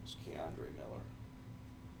was Keandre Miller.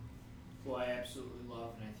 Who I absolutely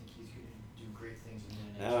love, and I think he's going to do great things in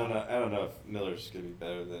the I don't know if Miller's going to be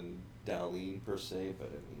better than Dahlin per se, but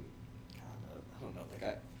I mean, God, I don't know.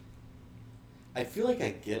 Like I feel like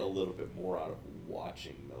I get a little bit more out of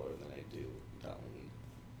watching Miller than I do Dahlin.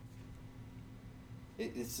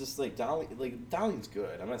 It's just like Dahlin's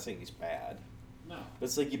good. I'm not saying he's bad. No. But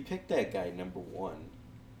it's like you pick that guy number 1,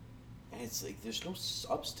 it's like there's no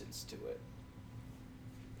substance to it.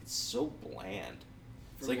 It's so bland.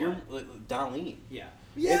 It's For like what? you're like, Darlene. Yeah.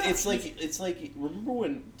 It's like remember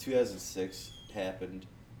when 2006 happened,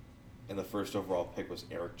 and the first overall pick was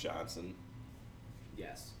Eric Johnson.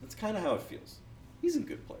 Yes. That's kind of how it feels. He's a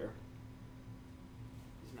good player.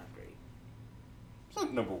 He's not great. He's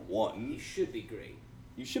not number one. He should be great.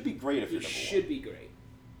 You should be great if He you're number should one. be great.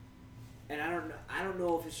 And I don't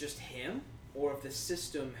know if it's just him or if the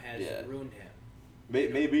system has Yeah. ruined him.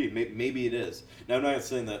 Maybe it is. Now I'm not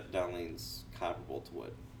saying that Darlene's comparable to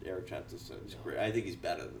what Eric Johnson is. Great. I think he's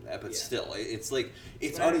better than that, but Yeah. still, it's like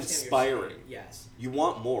it's But I understand what you're uninspiring. saying. Yes. You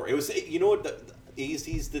want more. It was, you know what? He's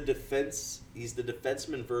the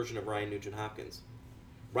defenseman version of Ryan Nugent-Hopkins.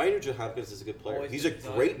 Ryan Nugent-Hopkins is a good player. Always He's a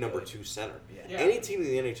been great good. number 2 center. Yeah. Any team in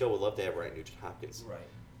the NHL would love to have Ryan Nugent-Hopkins. Right.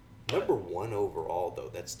 Number 1 overall, though,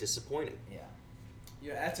 that's disappointing. Yeah.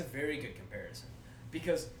 Yeah, that's a very good comparison.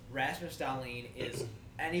 Because Rasmus Dahlin is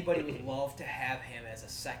anybody would love to have him as a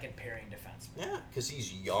second pairing defenseman. Yeah, because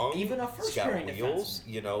he's young. Even a first he's got pairing wheels. defenseman.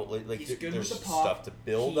 You know, like He's good there's with the puck. stuff to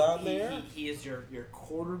build on there. He is your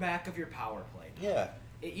quarterback of your power play. Yeah.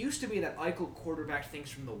 It used to be that Eichel quarterback things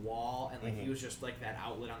from the wall and like Mhm. he was just like that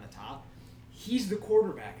outlet on the top. He's the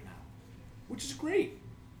quarterback now, which is great.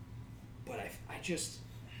 But I just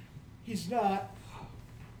he's not.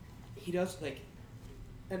 He does like,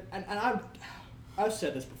 and I've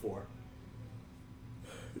said this before.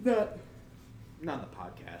 Not on the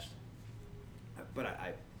podcast, but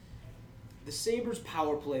I the Sabres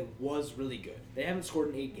power play was really good. They haven't scored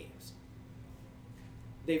in 8 games.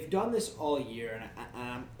 They've done this all year, and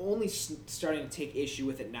I'm only starting to take issue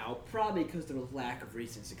with it now, probably because of the lack of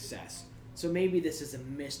recent success. So maybe this is a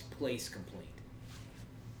misplaced complaint.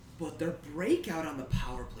 But their breakout on the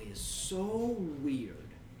power play is so weird.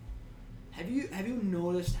 Have you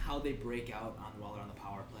noticed how they break out while they're on the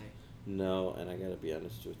power play? No, and I gotta be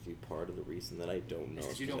honest with you. Part of the reason that I don't know It's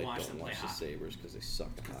 'cause is you because don't I watch don't them play watch the hockey. Sabres because they suck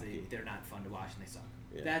at Because hockey. they're not fun to watch and they suck.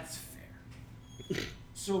 Yeah. That's fair.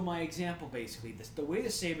 So my example, basically, the way the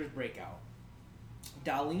Sabres break out,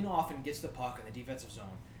 Dahlin often gets the puck in the defensive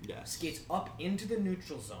zone, Yes. skates up into the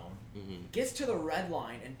neutral zone, gets to the red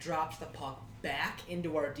line, and drops the puck back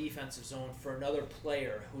into our defensive zone for another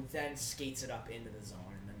player who then skates it up into the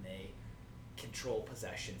zone, and then they control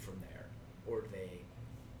possession from there, or they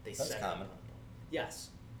That's set common. up. Yes.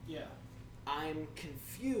 Yeah. I'm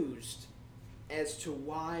confused as to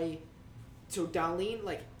why. So Dahlin,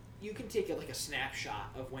 like, you can take a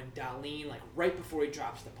snapshot of when Dahlin, like, right before he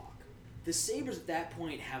drops the puck. The Sabres at that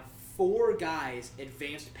point have 4 guys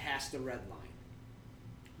advanced past the red line.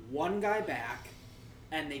 1 guy back,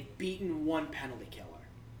 and they've beaten 1 penalty killer.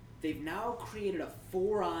 They've now created a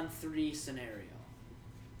 4-on-3 scenario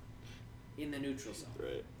in the neutral zone.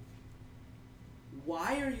 Right.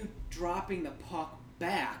 Why are you dropping the puck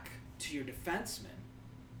back to your defenseman,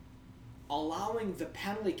 allowing the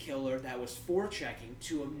penalty killer that was forechecking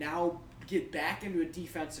to now get back into a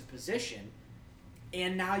defensive position,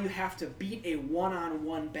 and now you have to beat a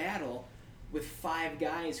one-on-one battle with 5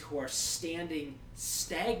 guys who are standing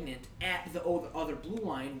stagnant at the other blue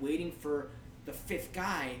line waiting for the 5th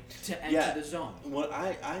guy to enter the zone. What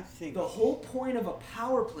I think The whole point of a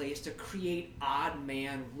power play is to create odd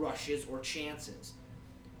man rushes or chances.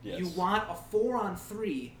 Yes. You want a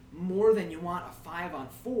 4-on-3 more than you want a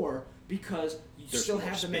 5-on-4 because you There's still more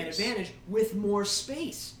have the man space. advantage with more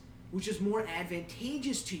space, which is more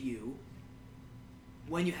advantageous to you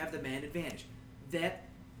when you have the man advantage. That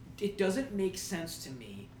it doesn't make sense to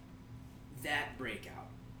me, that breakout.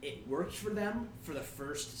 It worked for them for the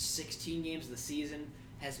first 16 games of the season,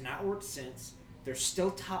 has not worked since. They're still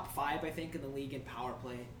top 5, I think, in the league in power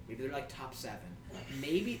play. Maybe they're like top 7.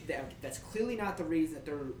 Maybe that's clearly not the reason that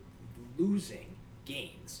they're losing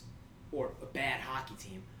games or a bad hockey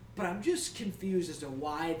team. But I'm just confused as to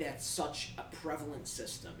why that's such a prevalent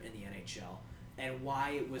system in the NHL and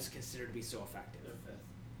why it was considered to be so effective.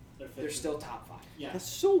 They're still top 5. Yeah. That's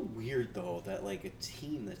so weird though that like a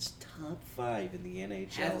team that's top 5 in the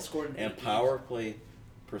NHL Hasn't scored in 8 and games. power play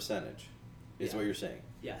percentage is Yeah. what you're saying.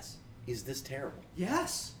 Yes. Is this terrible?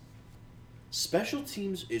 Yes. Special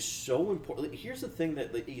teams is so important. Here's the thing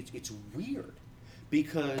that like, it's weird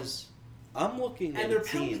because I'm looking at And their a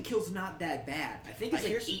penalty team. kill's not that bad. I think it's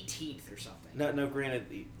like Here's- 18th or something. No,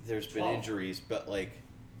 granted, there's been 12. injuries, but like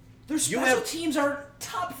Their You special have- teams are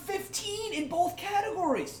top 15 in both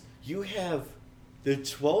categories. you have the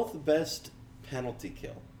 12th best penalty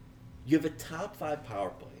kill. You have a top 5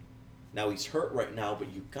 power play. Now he's hurt right now,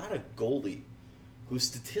 but you got a goalie who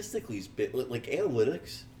statistically has been like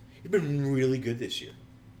analytics. He's been really good this year.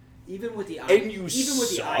 Even with the eye, And you even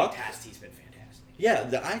with the eye suck? test, he's been fantastic. Yeah,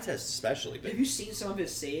 the eye test especially. But Have you seen some of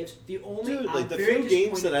his saves? The only Dude, I'm like, the very few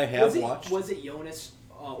games disappointed- that I have was it, watched- Was it Jonas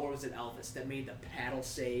or was it Elvis that made the paddle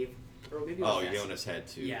save? Or maybe it was Messi. Jonas had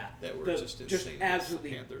two that were the- just insane. just against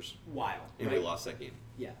absolutely the Panthers. wild. And right? we lost that game.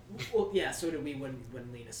 Yeah. Well, yeah. So did we when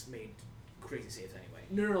Linus made crazy saves anyway.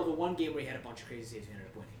 No. The one game where he had a bunch of crazy saves, he ended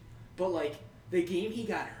up winning. But like the game he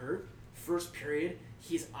got hurt, first period,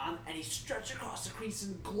 he's on and he stretched across the crease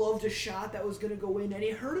and gloved a shot that was gonna go in, and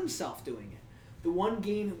he hurt himself doing it. The one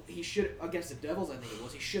game he should against the Devils, I think it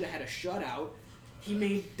was, he should have had a shutout. He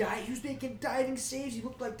was making diving saves. He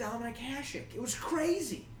looked like Dominic Hasek. It was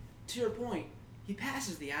crazy. To your point, he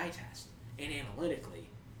passes the eye test, and analytically,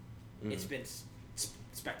 it's been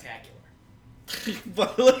spectacular.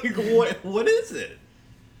 But like, what is it?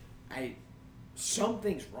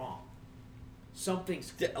 Something's wrong.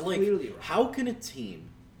 Something's Like, clearly wrong. how can a team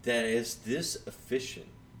that is this efficient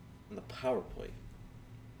on the power play,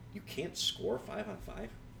 you can't score 5-on-5?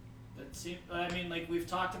 I mean, like we've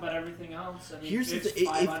talked about everything else. I mean, Here's it's the thing: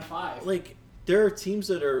 5-on-5. Like, there are teams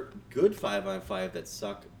that are good 5-on-5 that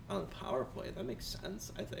suck on the power play. That makes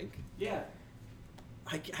sense, I think. Yeah.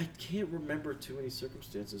 I can't remember too many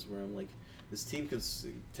circumstances where I'm like, this team can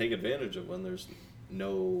take advantage of when there's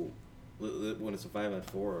when it's a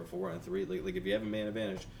 5-on-4 or 4-on-3. Like if you have a man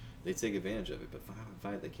advantage, they take advantage of it. But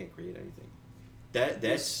 5-on-5, they can't create anything.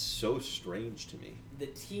 That's so strange to me. The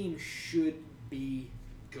team should be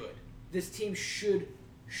good. This team should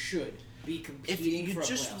be competing If you for a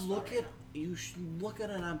just playoff look spot at you should look at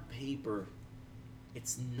it on paper,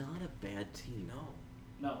 it's not a bad team.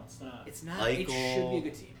 No, it's not. It's not. It should be a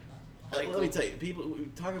good team. Let me tell you, people we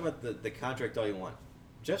talk about the contract all you want.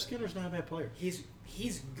 Jeff Skinner's not a bad player. He's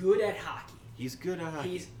good at hockey. He's good at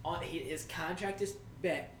hockey. His contract is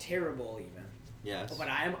terrible even. Yes. But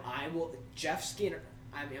I will Jeff Skinner.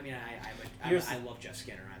 I love Jeff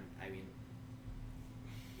Skinner.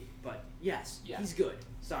 But yes, he's good.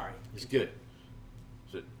 Sorry. He's good.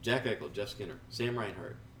 So Jack Eichel, Jeff Skinner, Sam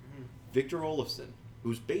Reinhart, Victor Olofsson,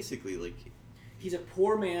 who's basically like he's a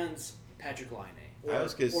poor man's Patrick Laine or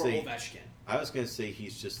Ovechkin. I was gonna say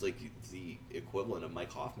he's just like the equivalent of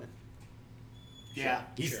Mike Hoffman. Yeah.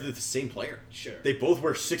 He's the same player. Sure. They both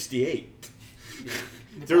wear 68.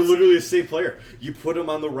 They're literally the same player. You put them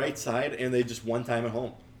on the right side, and they just one time at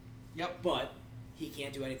home. Yep. But he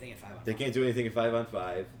can't do anything at 5-on-5. They can't do anything at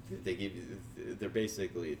 5-on-5. They give you. They're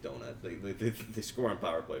basically a donut. They score on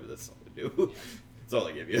power play, but that's all they do. That's all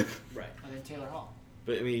they give you. Right. And then Taylor Hall.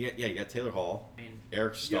 But I mean, you got Taylor Hall,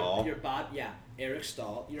 Eric Stahl, Eric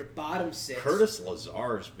Stahl. Your bottom six. Curtis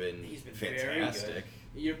Lazar's been Very fantastic. good.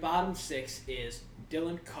 Your bottom six is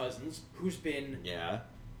Dylan Cousins, who's been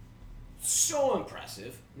so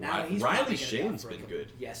impressive. Now he's Riley probably gonna Shane's go for been a-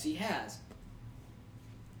 good. Yes, he has.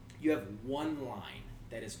 You have one line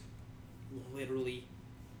that is literally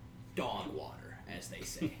dog water, as they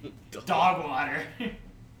say. Dog water.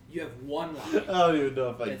 You have one line. I don't even know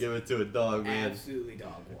if I'd that's give it to a dog, man. Absolutely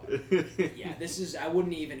dog water. Yeah, this is. I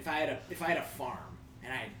wouldn't even if I had a farm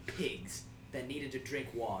and I had pigs that needed to drink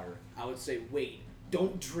water. I would say, wait,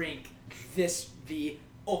 don't drink the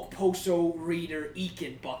Okposo Reader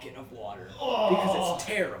Eakin bucket of water because it's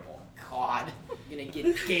terrible. God, you're gonna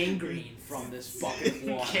get gangrene from this bucket of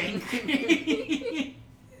water. Gangrene.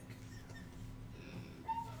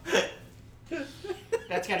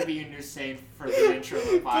 That's got to be your new saying for the intro of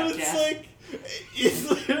the podcast. But it's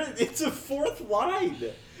like, it's a fourth line.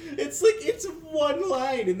 It's one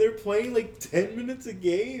line, and they're playing like 10 minutes a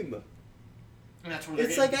game. And that's where they're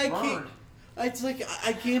It's like getting I can't. burned. It's like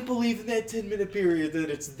I can't believe in that 10-minute period that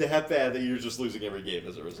it's that bad that you're just losing every game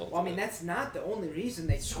as a result. Well, I of mean, it. that's not the only reason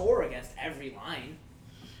they score against every line.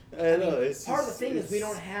 I know. It's Part of just- the thing is we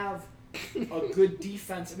don't have a good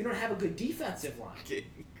defense. We don't have a good defensive line.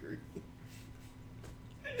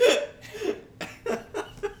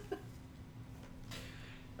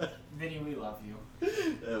 Vinny, we love you.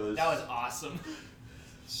 That was awesome.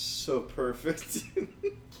 So perfect.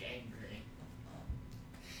 Gangrene.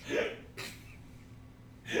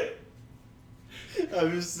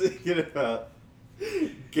 I'm just thinking about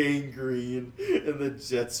Gangrene and the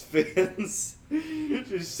Jets fans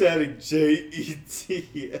just shouting Jets,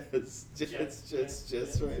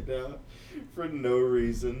 Jets right now for no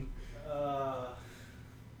reason.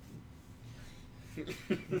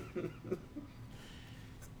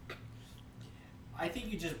 I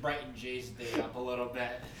think you just brightened Jay's day up a little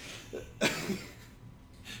bit.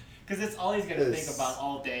 Because that's all he's going to think about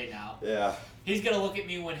all day now. Yeah. He's going to look at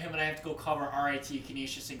me when him and I have to go cover RIT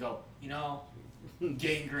Canisius and go, you know,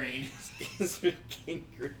 gangrene.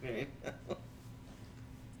 Gangrene.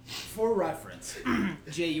 For reference,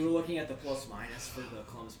 Jay, you were looking at the plus minus for the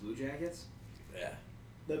Columbus Blue Jackets. Yeah.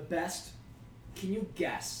 The best. Can you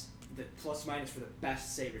guess the plus minus for the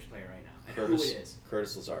best Sabres player right now? And Curtis, who it is?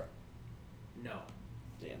 Curtis Lazar. No.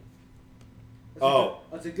 Dan.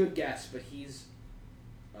 That's a good guess, but he's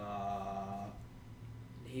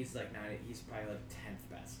like 90. He's probably like 10th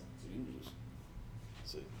best.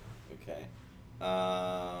 So, okay.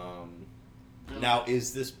 Now,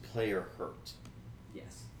 is this player hurt?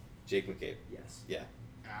 Yes. Jake McCabe. Yes. Yeah.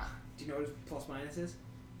 Do you know what his plus minus is?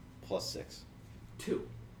 +6. 2.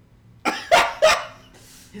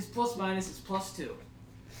 His plus minus is +2.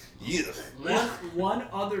 Yeah. One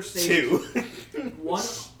other Sabres. 2.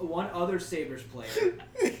 one other Sabres player.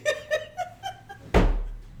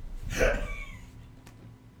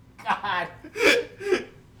 God.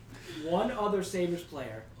 One other Sabres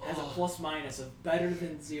player has a plus minus of better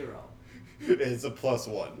than 0. It's a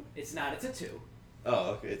 +1. It's not. It's a 2.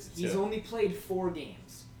 Oh, okay. It's a 2. He's only played 4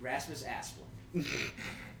 games. Rasmus Asplund.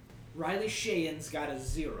 Riley Sheahan's got a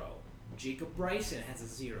 0. Jacob Bryson has a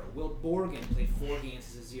 0. Will Borgen played 4 games,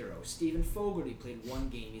 has a 0. Stephen Fogarty played 1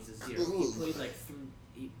 game, he's a 0. He played like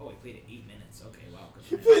he played 8 minutes. Okay, wow.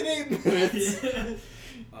 He played 8 minutes.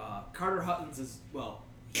 Carter Hutton's is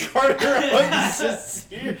Carter Hutton's is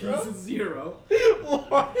 0. He's a 0.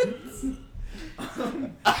 What?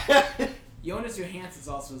 Jonas Johansson's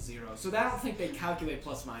also a 0. So I don't think they calculate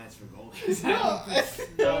plus minus for goalies.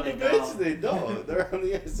 No, they don't. They're on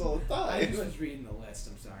the ice all the time. I just was reading the list.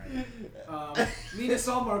 I'm sorry. Linus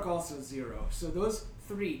Ullmark also 0. So those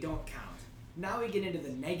 3 don't count. Now we get into the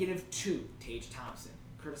 -2. Tage Thompson,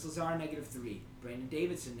 Curtis Lazar -3, Brandon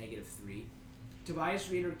Davidson -3, Tobias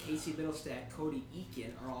Reeder, Casey Middlestat, Cody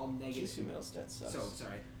Eakin are all negative. Casey Middlestat sucks. So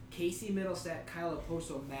sorry. Casey Middlestat, Kyle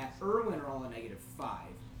Oposo, Matt Irwin are all a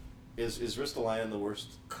 -5. Is Ristolainen the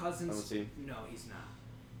worst Cousins? on the team? No, he's not.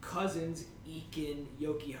 Cousins, Eakin,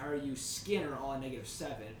 Yoki Haru, Skinner all a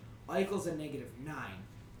 -7. Eichel's a -9.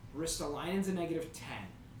 Ristolainen's a -10.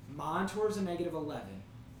 Montour's a -11.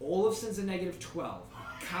 Olafson's a -12.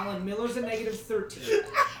 Colin Miller's a -13.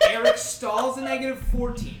 Eric Stahl's a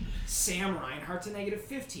 -14. Sam Reinhart's a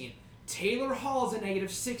 -15. Taylor Hall's a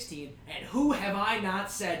 -16. And who have I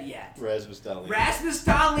not said yet? Rasmus Dahlin. Rasmus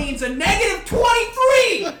Dahlin's a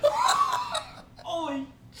 -23! Holy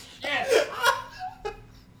shit.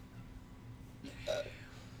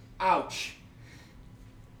 Ouch.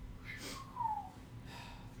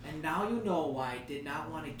 And now you know why I did not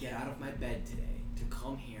want to get out of my bed today to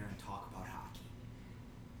come here and talk about hockey.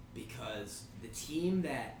 Because the team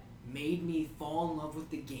that made me fall in love with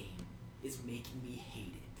the game is making me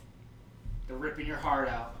hate it. They're ripping your heart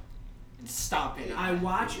out and stomping. I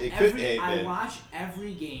watch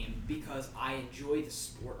every game because I enjoy the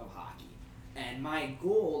sport of hockey. And my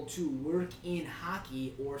goal to work in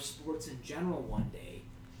hockey or sports in general one day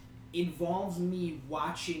involves me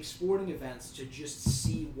watching sporting events to just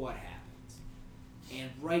see what happens.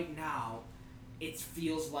 And right now, it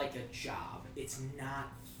feels like a job. It's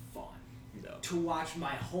not fun. No. To watch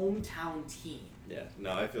my hometown team. Yeah.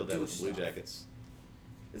 No, I feel that do with the Blue stuff. Jackets.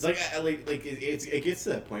 It's like it gets to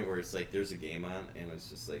that point where it's like there's a game on and it's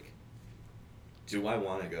just like, do I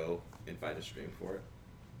want to go and find a stream for it?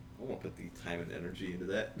 I won't put the time and energy into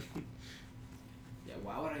that. Yeah,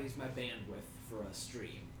 why would I use my bandwidth for a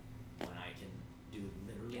stream when I can do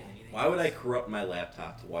literally anything? Why would I corrupt my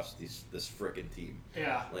laptop to watch this frickin' team?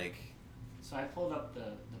 Yeah. Like, So I pulled up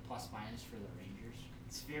the plus minus for the Rangers.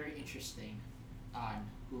 It's very interesting on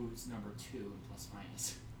who's number 2 in plus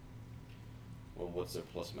minus. well, what's their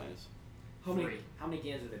plus minus? How many 3. how many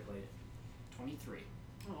games have they played? 23.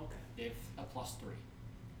 Oh, okay. If a plus 3.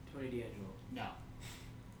 Tony D'Angelo. No.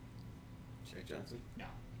 Jack Johnson? No.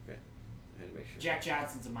 Okay. I had to make sure. Jack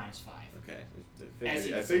Johnson's a -5. Okay. As I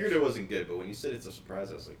he's- figured it wasn't good, but when you said it's a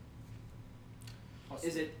surprise, I was like, Plus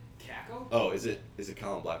Is it Kako? oh, is it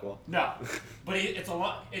Colin Blackwell? No. But it's a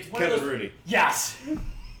lot. It's one Kevin of those. Rooney. Yes.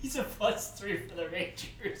 He's a +3 for the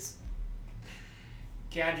Rangers.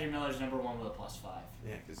 Keandre Miller's number 1 with a +5.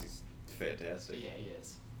 Yeah, because he's fantastic. Yeah, he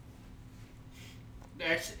is.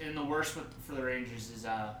 Next, and the worst for the Rangers is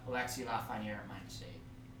Alexi Lafreniere at -8.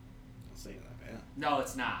 I'm saying that bad. No,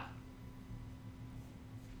 it's not.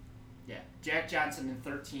 Yeah, Jack Johnson in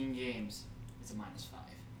 13 games is a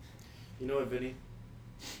 -5. You know what, Vinny?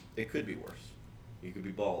 It could be worse. You could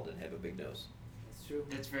be bald and have a big nose. That's true.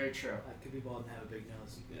 That's very true. I could be bald and have a big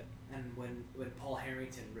nose. Yeah. And when Paul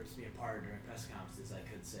Harrington rips me apart during press conferences, I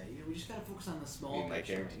could say, we just gotta focus on the You small mean Mike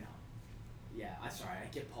picture right Harrington? now. Yeah, I'm sorry, I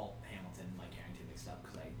get Paul Hamilton and Mike Harrington mixed up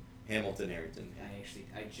because Hamilton, Harrington.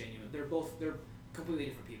 I genuinely, they're completely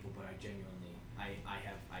different people, but I genuinely, I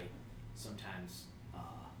sometimes,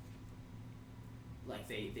 like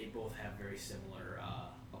they both have very similar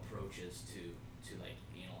approaches to like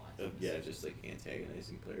analyze. Yeah, just like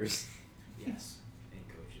antagonizing players. Yes, and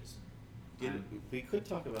coaches. Yeah, we could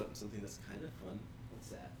talk about something that's kind of fun. What's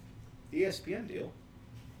that? The ESPN deal.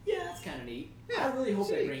 Yeah, that's kind of neat. Yeah, I really hope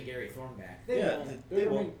they sick. bring Gary Thorne back. Yeah, won't. they They're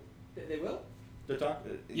won't. They will? They're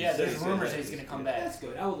talking. Yeah, there's rumors that he's going to come back. That's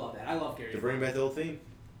good. I would love that. I love Gary To Thorne. bring back the whole theme.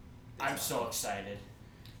 I'm so excited.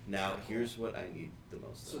 Now, here's what I need the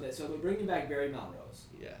most. So they're bringing back Barry Melrose.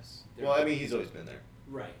 Yes. They're- Well, I mean, he's always been there.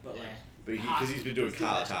 Right, but like. But because he's been doing He's doing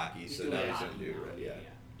college that. hockey, He's so doing now he's hockey going to do now, it, yeah.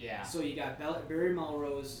 Yeah. So you got Barry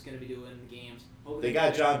Melrose is going to be doing the games. Hope They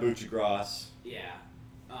got John Buccigross. Yeah.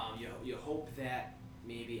 You hope that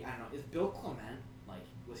maybe, I don't know, is Bill Clement, like,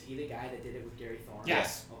 was he the guy that did it with Gary Thorne?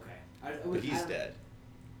 Yes. Okay. But he's dead.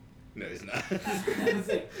 No, he's not. I was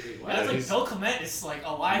like, wait, what? That's like he's- Bill Clement is like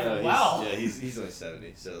alive No, and he's- well. Yeah, he's only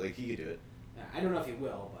 70, so like he could do it. I don't know if he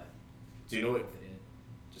will, but. Do you know what? If it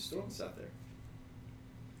is. Just throwing this out there.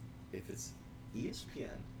 If it's ESPN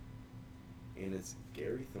and it's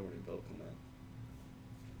Gary Thorne and Bill Clement,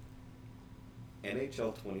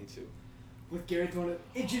 NHL 22. With Gary Thorne,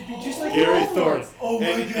 it should be just like Gary the old Thorne ones. Oh my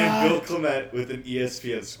and God. Bill Clement with an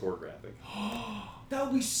ESPN score graphic. That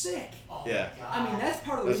would be sick. Oh Yeah. my God. I mean, that's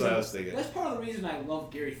part of the That's reason. what I was thinking. That's part of the reason I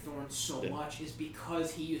love Gary Thorne so Yeah. much is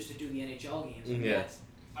because he used to do the NHL games. Yeah.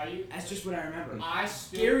 Are you? That's just what I remember. I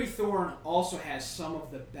still. Gary Thorne also has some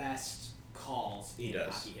of the best calls He in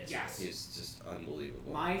does. hockey history. Yes. He's just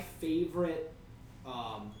unbelievable. My favorite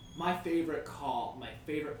call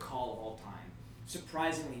of all time,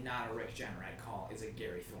 surprisingly not a Rick Jenrette call, is a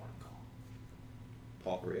Gary Thorne call.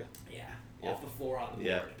 Paul Correa. Yeah, Yeah. off the floor on the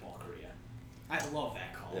Yeah. board, Paul Correa. I love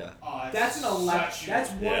that call. Yeah. Oh, That's an such a- That's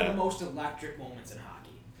one Yeah. of the most electric moments in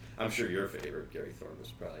hockey. I'm sure your favorite Gary Thorne was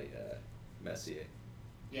probably Messier.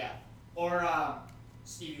 Yeah. Or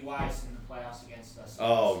Stevie Wise in the playoffs against us.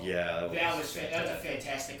 Oh yeah, That was a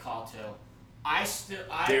fantastic call too.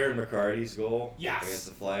 Darren McCarty's goal Yes. against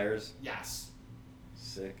the Flyers. Yes.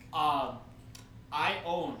 Sick. I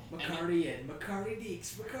own McCarty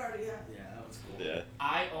Deeks, McCarty. Yeah, that was cool. Yeah.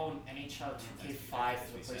 I own NHL 2K5 That's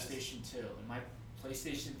for what he says. PlayStation 2, and my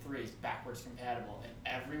PlayStation 3 is backwards compatible. And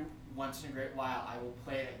every once in a great while, I will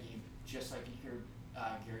play that game just like you hear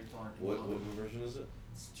Gary Thorne. What version is it?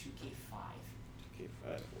 It's 2K5. 2K5. Oh,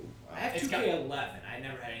 wow. I have It's got- 2K11. I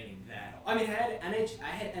never had anything that. I mean, I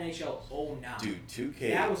had NHL 09. Dude, 2K.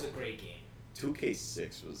 That was a great game.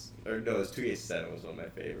 2K6 was, or no, it was 2K7 was one of my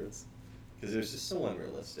favorites because it was just so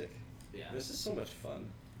unrealistic. Yeah. It was just so much fun.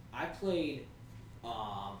 I played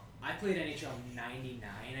NHL 99,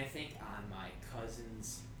 I think, on my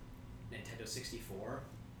cousin's Nintendo 64,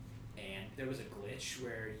 and there was a glitch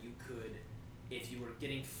where you could, if you were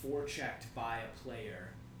getting forechecked by a player,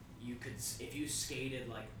 you could, if you skated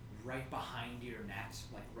like right behind your net,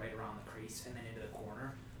 like right around the crease and then into the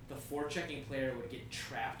corner, the forechecking player would get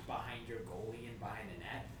trapped behind your goalie and behind the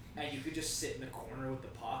net, and you could just sit in the corner with the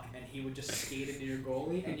puck, and he would just skate into your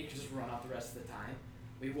goalie, and you could just run out the rest of the time.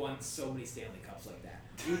 We won so many Stanley Cups like that.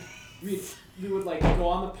 We would like go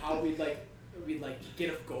on the power. We'd get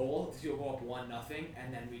a goal to go up 1-0,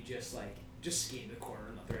 and then we just skate in the corner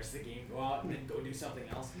and let the rest of the game go out, and then go do something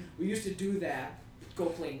else. We used to do that. Go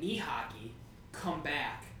play knee hockey, come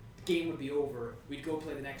back. The game would be over. We'd go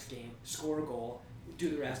play the next game, score a goal, do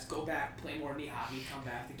the rest, go back, play more knee hockey, come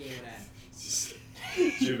back. The game would end.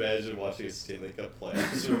 Could you imagine watching a Stanley Cup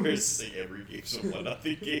playoffs where we're saying every game's a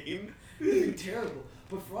 1-0 game? It'd be terrible.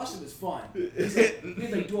 But for us, it was fun.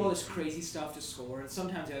 We'd like do all this crazy stuff to score, and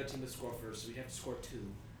sometimes the other team would score first, so we'd have to score 2,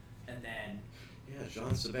 and then. Yeah,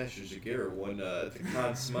 Jean-Sebastian Jaguar won the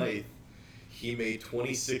Conn Smythe. He made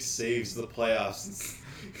 26 saves in the playoffs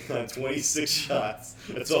on 26 shots.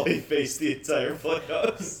 That's all he faced the entire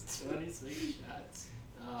playoffs. 26 shots.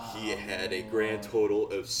 He had a grand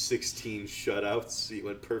total of 16 shutouts. He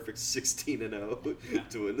went perfect 16-0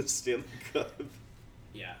 to win the Stanley Cup.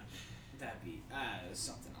 Yeah, that'd be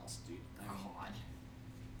something else, dude. God.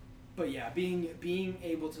 But yeah, being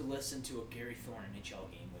able to listen to a Gary Thorne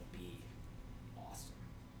NHL game would be awesome.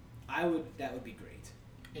 That would be great.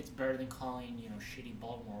 It's better than calling, shitty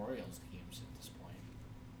Baltimore Orioles games at this point.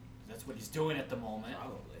 That's what he's doing at the moment.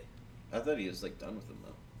 Probably. I thought he was done with them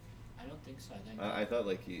though. I don't think so. I think I thought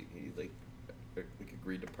he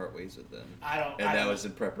agreed to part ways with them. I that don't- was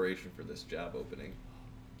in preparation for this job opening.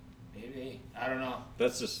 maybe. I don't know.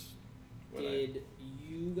 That's just what Did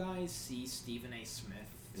you guys see Stephen A. Smith's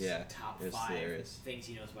Yeah, top it's 5 hilarious. things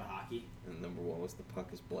he knows about hockey? And number 1 was the puck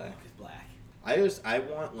is black. Puck is black. I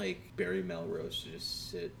want Barry Melrose to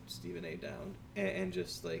just sit Stephen A. down and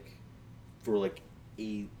just for a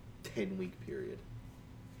 10-week period,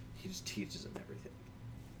 he just teaches him everything.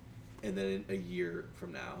 And then a year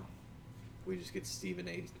from now, we just get Stephen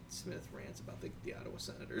A. Smith rants about the Ottawa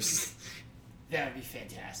Senators. That would be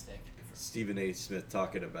fantastic. Stephen A. Smith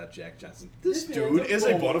talking about Jack Johnson. This This dude man's a is a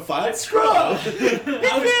bona bona fide scrub. He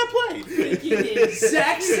can't play. Thinking the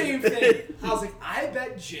exact same thing. I was like, I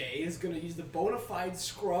bet Jay is going to use the bona fide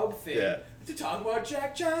scrub thing to talk about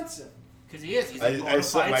Jack Johnson. Because he is. He's a bona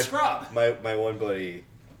fide scrub. My one buddy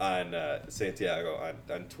on Santiago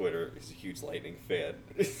on Twitter, he's a huge Lightning fan.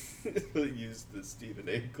 He used the Stephen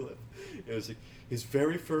A. clip. It was like, his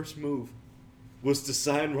very first move was to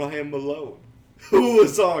sign Ryan Malone, who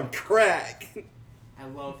was on crack. I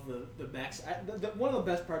love the Max. One of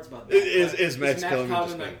the best parts about that Is Max Kellerman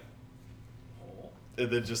Kellerman just like, going, and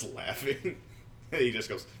then just laughing. And he just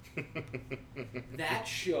goes. that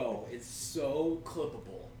show is so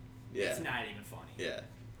clippable. Yeah. It's not even funny. Yeah.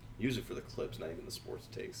 Use it for the clips, not even the sports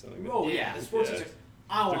takes. Oh yeah, the sports takes.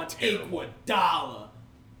 I They're want terrible. Iguodala.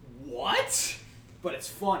 What? But it's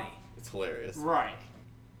funny. It's hilarious. Right.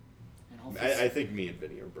 And hopefully I think me and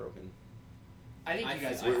Vinny are broken. I think you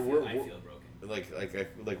guys I are. feel broken.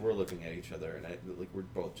 Like we're looking at each other, and we're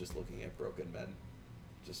both just looking at broken men.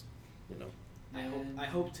 Just, you know. I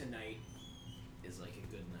hope tonight is like a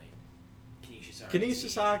good night. Canisius RIT.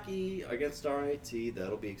 Canisius hockey against RIT.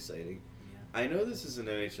 That'll be exciting. I know this is an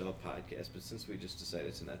NHL podcast, but since we just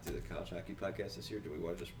decided to not do the college hockey podcast this year, do we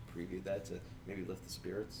want to just preview that to maybe lift the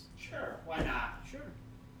spirits? Sure. Why not? Sure.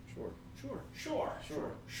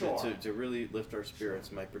 To really lift our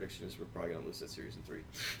spirits, my prediction is we're probably going to lose that series in 3.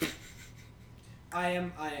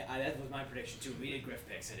 That was my prediction too. We did Griff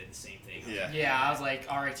picks. I did the same thing. Yeah, I was like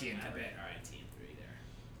RIT and I three. bet RIT in 3 there.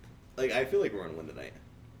 Like, I feel like we're going to win tonight.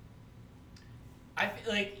 I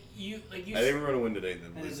feel like you. I think we're going to win today and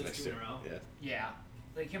then And lose then next lose 2 year. in a row? Yeah. Yeah,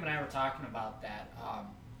 like him and I were talking about that.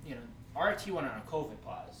 RIT went on a COVID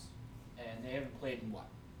pause, and they haven't played in what,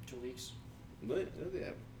 2 weeks? But I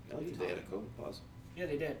don't think they had a COVID pause. Yeah,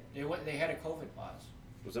 they did. They had a COVID pause.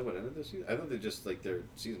 Was that what ended this season? I thought they just, their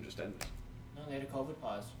season just ended. No, they had a COVID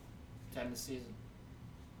pause to end the season.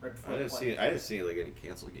 Right before I the didn't see any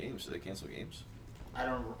canceled games. Did they cancel games? I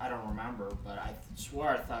don't remember, but I swore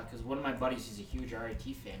I thought, because one of my buddies, he's a huge RIT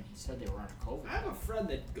fan. He said they were on a COVID. I have a friend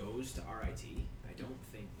that goes to RIT. I don't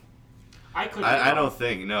think. I don't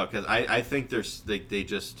think, no, because I think they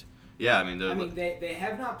just, yeah, I mean, they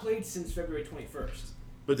have not played since February 21st.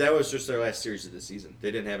 but that was just their last series of the season.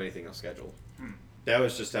 They didn't have anything else scheduled. That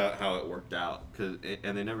was just how it worked out.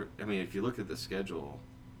 And they never, I mean, if you look at the schedule,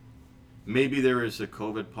 maybe there was a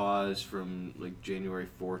COVID pause from like January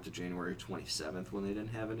 4th to January 27th when they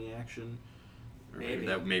didn't have any action. Or maybe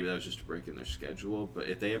that was just a break in their schedule. But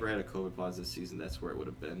if they ever had a COVID pause this season, that's where it would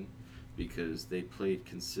have been, because they played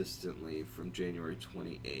consistently from January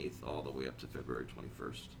 28th all the way up to February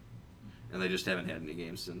 21st, and they just haven't had any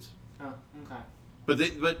games since. Oh, okay. But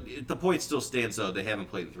the point still stands though. They haven't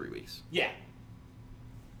played in 3 weeks. Yeah.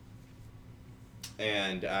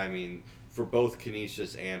 And I mean, for both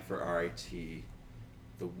Canisius and for RIT,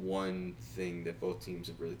 the one thing that both teams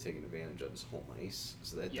have really taken advantage of is home ice.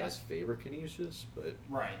 So that does favor Canisius, but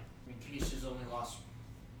Right. I mean, Canisius only lost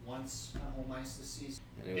once on home ice this season.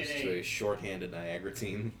 and it was to a shorthanded Niagara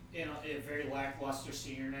team. In a very lackluster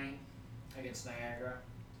senior night against Niagara.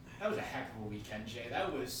 That was a heck of a weekend, Jay.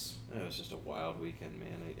 That was just a wild weekend,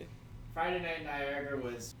 man. Friday night in Niagara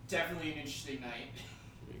was definitely an interesting night.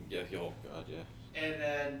 Yeah, oh god, yeah. And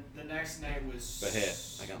then the next night was. But hey,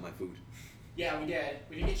 I got my food. Yeah, we did.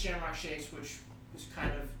 We did get Shamrock Shakes, which was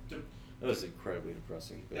kind of. That was incredibly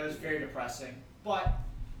depressing. That was very depressing. But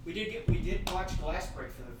we did watch Glass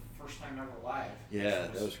Break for the first time ever live. Yeah,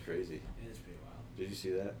 that was crazy. It is pretty wild. Did you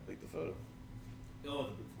see that? Like the photo? Oh,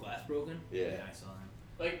 the glass broken? Yeah. I saw that.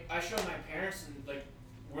 Like, I showed my parents and like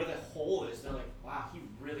where the hole is. They're like, "Wow, he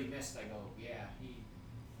really missed." I go, "Yeah, he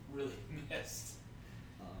really missed."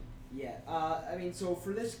 I mean, so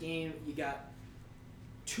for this game, you got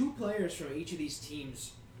 2 players from each of these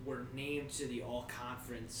teams were named to the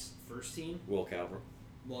all-conference first team. Will Calver.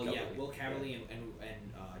 Well, Calverley. yeah, Will Calverley and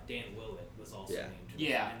Dan Willett was also named. To this.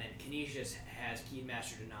 Yeah. And then Canisius has Keith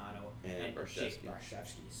Mastrodonato And Jake Barshevsky.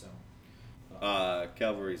 Barshevsky. So.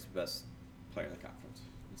 Calvary's the best player in the conference.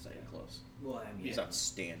 It's not even close. Well, I mean, He's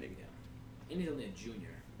outstanding. Yeah. And he's only a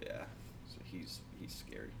junior. Yeah. So he's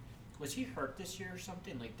scary. Was he hurt this year or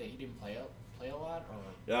something? Like that he didn't play a lot,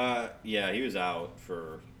 or? Yeah, he was out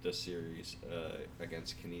for the series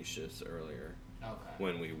against Canisius earlier. Okay.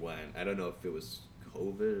 When we went, I don't know if it was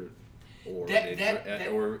COVID or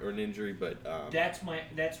an injury, but That's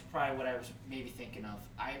probably what I was maybe thinking of.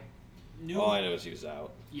 I knew. all I know is he was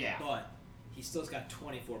out. Yeah. But He still's got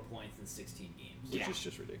 24 points in 16 games. Which is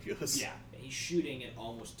just ridiculous. Yeah. And he's shooting at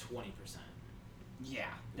almost 20%. Yeah,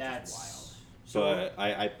 Which that's is wild. So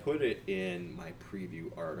I put it in my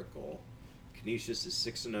preview article. Canisius is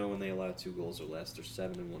 6-0 when they allow 2 goals or less. They're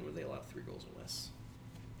 7-1 when they allow 3 goals or less.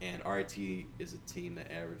 And RIT is a team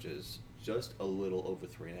that averages just a little over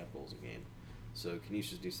 3.5 goals a game. So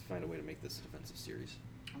Canisius needs to find a way to make this a defensive series.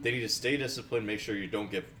 They need to stay disciplined, make sure you don't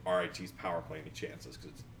give RIT's power play any chances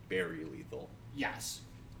because it's very lethal. Yes.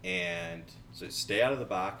 And so stay out of the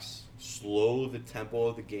box, slow the tempo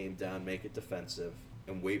of the game down, make it defensive,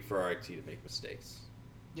 and wait for RIT to make mistakes.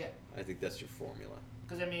 Yeah. I think that's your formula.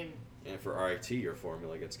 Because, I mean... And for RIT, your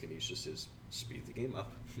formula against Canisius is speed the game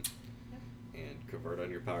up and convert on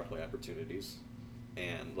your power play opportunities.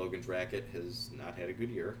 And Logan Drackett has not had a good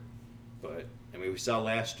year. But, I mean, we saw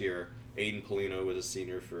last year, Aiden Polino was a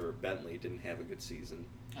senior for Bentley, didn't have a good season.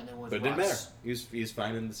 And then with But it didn't Russ. matter. He was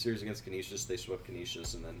fine in the series against Canisius. They swept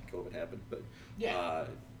Canisius, and then COVID happened. But, Yeah.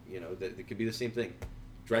 it could be the same thing.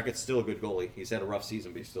 Drackett's still a good goalie. He's had a rough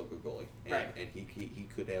season, but he's still a good goalie. And, Right. and he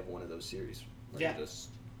could have one of those series. Yeah. Just,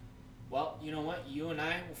 Well, you know what? You and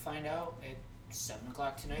I will find out at 7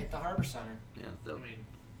 o'clock tonight at the Harbor Center. yeah, I mean,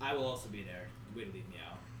 I will also be there. Way to leave me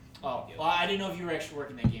out. Oh, Yeah. well, I didn't know if you were actually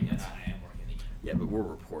working that game or Yes, not. I am working the game. yeah, but we're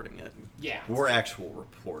reporting it. Yeah. We're actual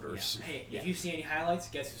reporters. Yeah. Hey, Yeah. if you see any highlights,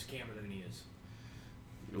 guess whose camera they're going to use?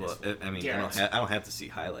 Well, I mean, Garrett's. I don't have to see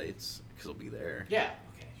highlights because I'll be there. Yeah.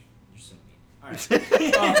 Okay, you're so mean. All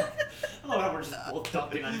right. Oh, we're just both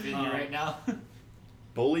dumping on video right now.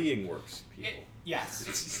 Bullying works, people.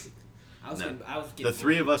 Yes. I was No. getting The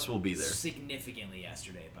three of bullied us will be there. significantly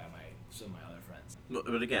yesterday by some of my other friends.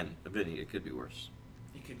 But again, Vinny, it could be worse.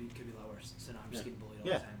 It could be a lot worse. So now I'm just Yeah. getting bullied all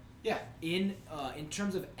Yeah. the time. Yeah. In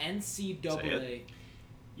terms of NCAA,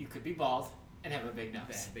 You could be bald and have a big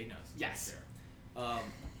nose. big nose. Yes. Fair.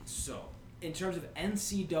 So in terms of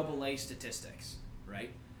NCAA statistics,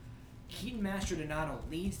 right? Keaton Master Donato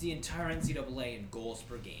leads the entire NCAA in goals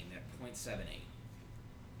per game at .78.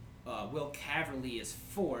 Will Caverly is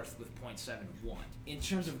fourth with .71. In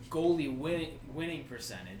terms of goalie winning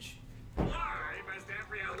percentage, Why must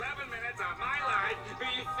every 11 minutes of my life be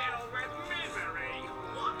filled with misery?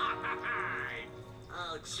 Why?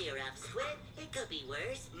 Oh, cheer up, Squid. It could be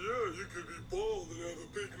worse. Yeah, you could be bald and have a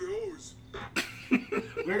big nose.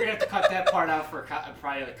 We're gonna have to cut that part out for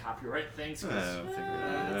probably the copyright things. 'Cause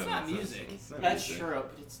it's not music. That's true,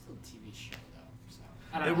 but it's still a TV show though. So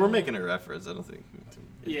I don't Yeah, know. we're making a reference. I don't think.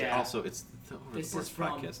 Yeah. Also, it's the this sports is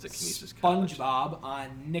from podcast at Canisius College. SpongeBob on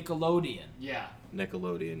Nickelodeon. Yeah.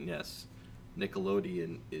 Nickelodeon, yes.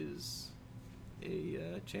 Nickelodeon is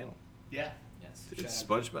a channel. Yeah. Yes. It's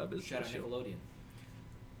Shout out- SpongeBob is Shout the out show. Nickelodeon.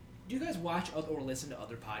 Do you guys watch or listen to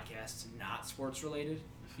other podcasts not sports related?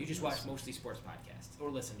 You just watch mostly sports podcasts or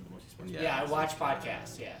listen to mostly sports. Yeah. Yeah, I watch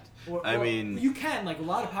podcasts. Yeah. I mean- you can like a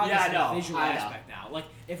lot of podcasts Yeah, I have know, a visual I know. aspect now. Like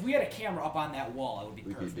if we had a camera up on that wall, it would be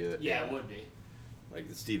We perfect. could do it. Yeah, it would be. Like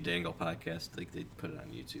the Steve Dangle podcast, like they put it on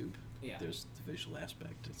YouTube. Yeah. There's the visual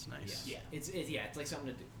aspect. It's nice. Yeah. It's like something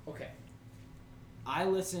to do. Okay. I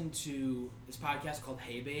listen to this podcast called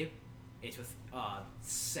Hey Babe. It's with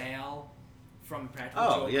Sal from Practical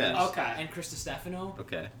Oh, Jokers yes. Okay. and Chris DiStefano.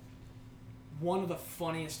 Okay. One of the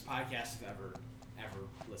funniest podcasts I've ever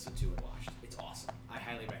listened to and watched. It's awesome. I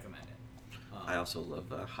highly recommend it. I also love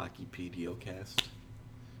Hockey PDOcast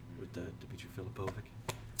with Dmitry Filipovic.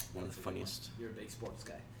 One of That's the a good funniest. one. You're a big sports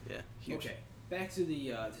guy. Yeah, huge. Okay, back to the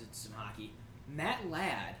to some hockey. Matt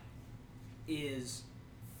Ladd is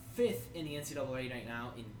fifth in the NCAA right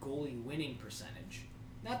now in goalie winning percentage.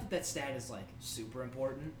 Not that stat is like super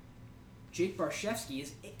important. Jake Barshevsky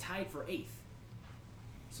is tied for eighth.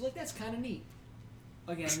 So like that's kind of neat.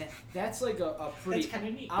 Again, that's like a pretty. That's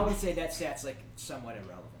kinda neat. I would say that stat's like somewhat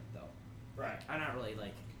irrelevant though. Right. I'm not really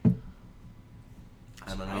like. I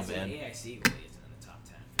don't know, I'd say man. AIC goalie isn't in the top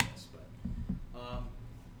 10 for this, but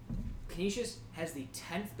Canisius has the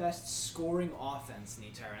 10th best scoring offense in the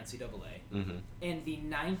entire NCAA Mm-hmm. and the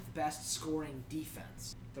 9th best scoring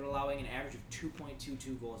defense. They're allowing an average of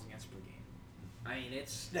 2.22 goals against per game. I mean,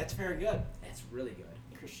 That's very good. it's really good.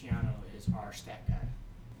 Cristiano is our stat guy.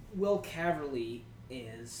 Will Caverly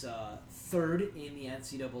is third in the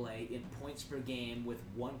NCAA in points per game with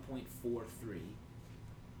 1.43.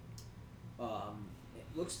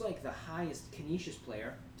 It looks like the highest Canisius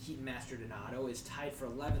player, Keaton Master Donato, is tied for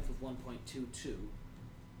 11th with 1.22.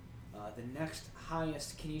 The next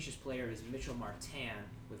highest Canisius player is Mitchell Martin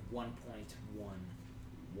with 1.11.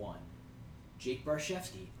 Jake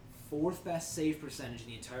Barshevsky, fourth best save percentage in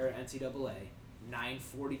the entire NCAA,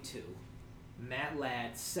 942. Matt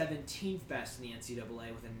Ladd, 17th best in the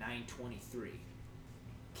NCAA with a 923.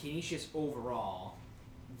 Canisius overall,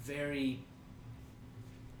 very,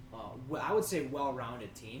 I would say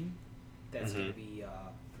well-rounded team. That's going to be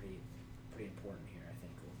pretty important here, I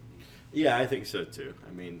think. Over the Yeah, I think so too.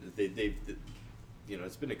 I mean, they've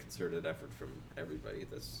it's been a concerted effort from everybody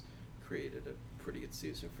that's created a pretty good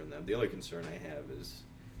season for them. The only concern I have is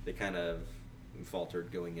they kind of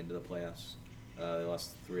faltered going into the playoffs. They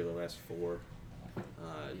lost 3 of the last 4.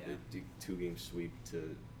 The 2-game sweep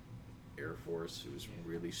to Air Force, who was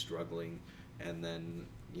really struggling, and then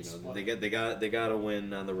they got a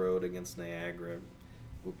win on the road against Niagara.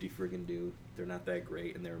 Whoop-de-friggin' do. They're not that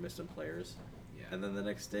great, and they were missing players. Yeah. And then the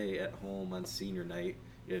next day at home on senior night,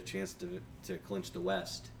 you had a chance to clinch the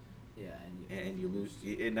West. Yeah, and you lose.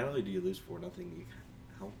 And not only do you lose 4-0, you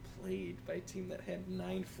got outplayed by a team that had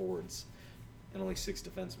 9 forwards and only 6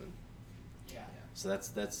 defensemen. Yeah. So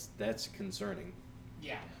that's concerning.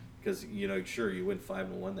 Yeah. Because sure, you win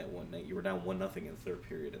 5-1 that one night. You were down 1-0 in the third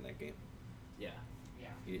period in that game. Yeah.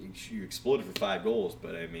 Yeah. You exploded for 5 goals,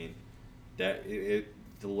 but I mean, the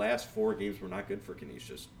last 4 games were not good for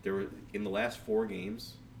Canisius. In the last 4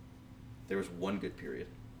 games, there was 1 good period.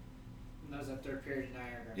 And that was that third period in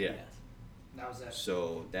Niagara. Yeah. Yes. That was it.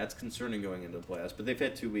 So that's concerning going into the playoffs. But they've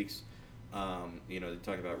had 2 weeks. They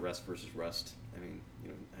talk about rest versus rust. I mean,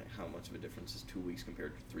 how much of a difference is 2 weeks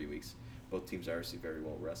compared to 3 weeks? Both teams are obviously very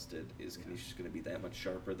well rested. Is Canisius going to be that much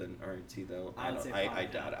sharper than RIT though? I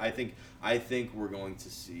doubt it. I think we're going to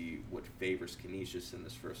see what favors Canisius in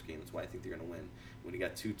this first game. That's why I think they're going to win. When you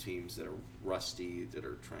got 2 teams that are rusty, that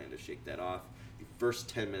are trying to shake that off, the first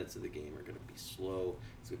 10 minutes of the game are going to be slow.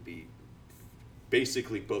 It's going to be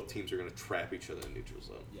basically both teams are going to trap each other in the neutral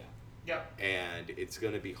zone. Yeah. Yep. And it's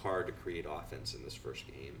going to be hard to create offense in this first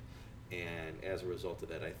game. And as a result of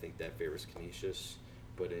that, I think that favors Canisius.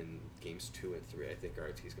 But in games 2 and 3, I think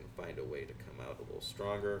RIT is going to find a way to come out a little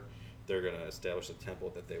stronger. They're going to establish a tempo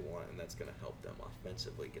that they want, and that's going to help them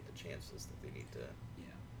offensively get the chances that they need to.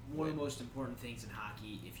 Yeah. One of the most important things in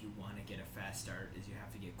hockey, if you want to get a fast start, is you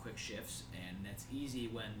have to get quick shifts, and that's easy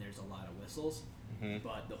when there's a lot of whistles. Mm-hmm.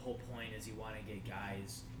 But the whole point is you want to get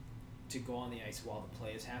guys to go on the ice while the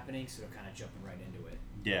play is happening, so they're kind of jumping right into it.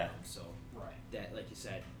 Yeah. So that, like you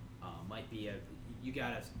said, might be you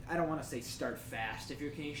gotta. I don't want to say start fast if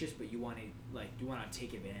you're Canisius, but you want to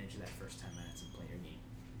take advantage of that first 10 minutes and play your game.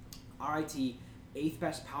 RIT, 8th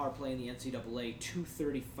best power play in the NCAA,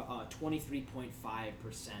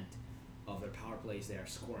 23.5% of their power plays they are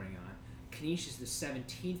scoring on. Canisius, the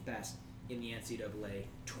 17th best in the NCAA,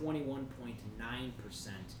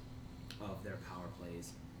 21.9% of their power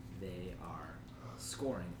plays they are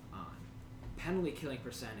scoring on. Penalty killing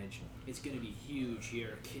percentage is going to be huge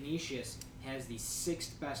here. Canisius has the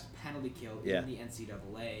 6th best penalty kill in the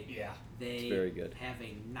NCAA. Yeah. They very good. have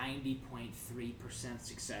a 90.3%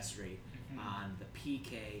 success rate on the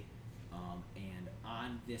PK, and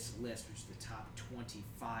on this list, which is the top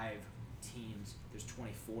 25 teams, there's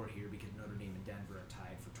 24 here because Notre Dame and Denver are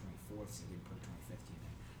tied for 24th, so they didn't put a 25th team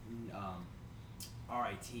in.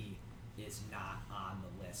 RIT is not on the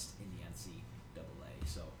list in the NCAA,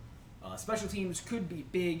 so special teams could be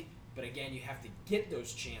big, but again, you have to get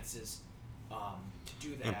those chances to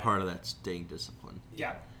do that. And part of that's staying disciplined.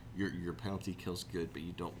 Yeah. Your penalty kill's good, but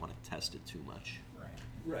you don't want to test it too much.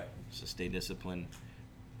 Right. So stay disciplined.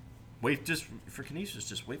 Wait, just for Canisius,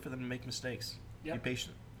 just wait for them to make mistakes. Yep. Be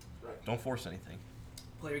patient. Right. Don't force anything.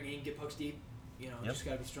 Play your game, get pucks deep. Just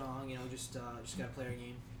gotta be strong. Just gotta play your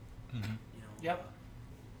game. Mm-hmm. Yep.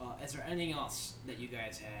 Is there anything else that you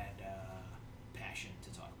guys had passion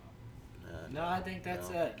to talk about? No, I think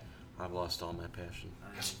that's it. I've lost all my passion.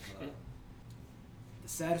 The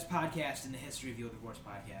saddest podcast in the history of the Old Divorce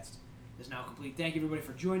Podcast is now complete. Thank you, everybody,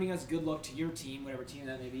 for joining us. Good luck to your team, whatever team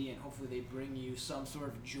that may be, and hopefully they bring you some sort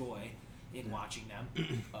of joy in watching them.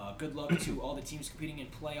 Good luck to all the teams competing in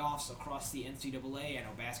playoffs across the NCAA. I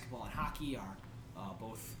know basketball and hockey are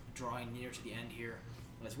both drawing near to the end here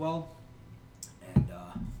as well. And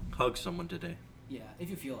hug someone today. Yeah, if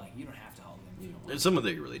you feel like. You don't have to hug them if you don't want. Someone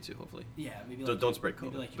that you relate to, hopefully. Yeah, maybe don't spread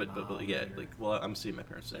COVID. Like your mom but yeah, or I'm seeing my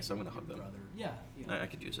parents today, so I'm gonna hug them. brother. Yeah, I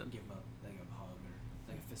could use it. Give them a hug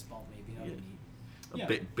or a fist bump maybe. That would be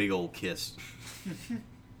neat. A big old kiss.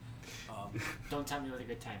 Don't tell me it was a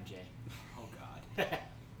good time, Jay. Oh God.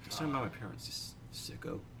 Talking about my parents, you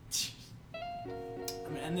sicko.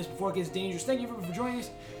 I'm gonna end this before it gets dangerous. Thank you for joining us.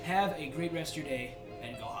 Have a great rest of your day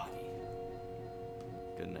and go hockey.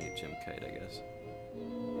 Good night, Jim Kite, I guess.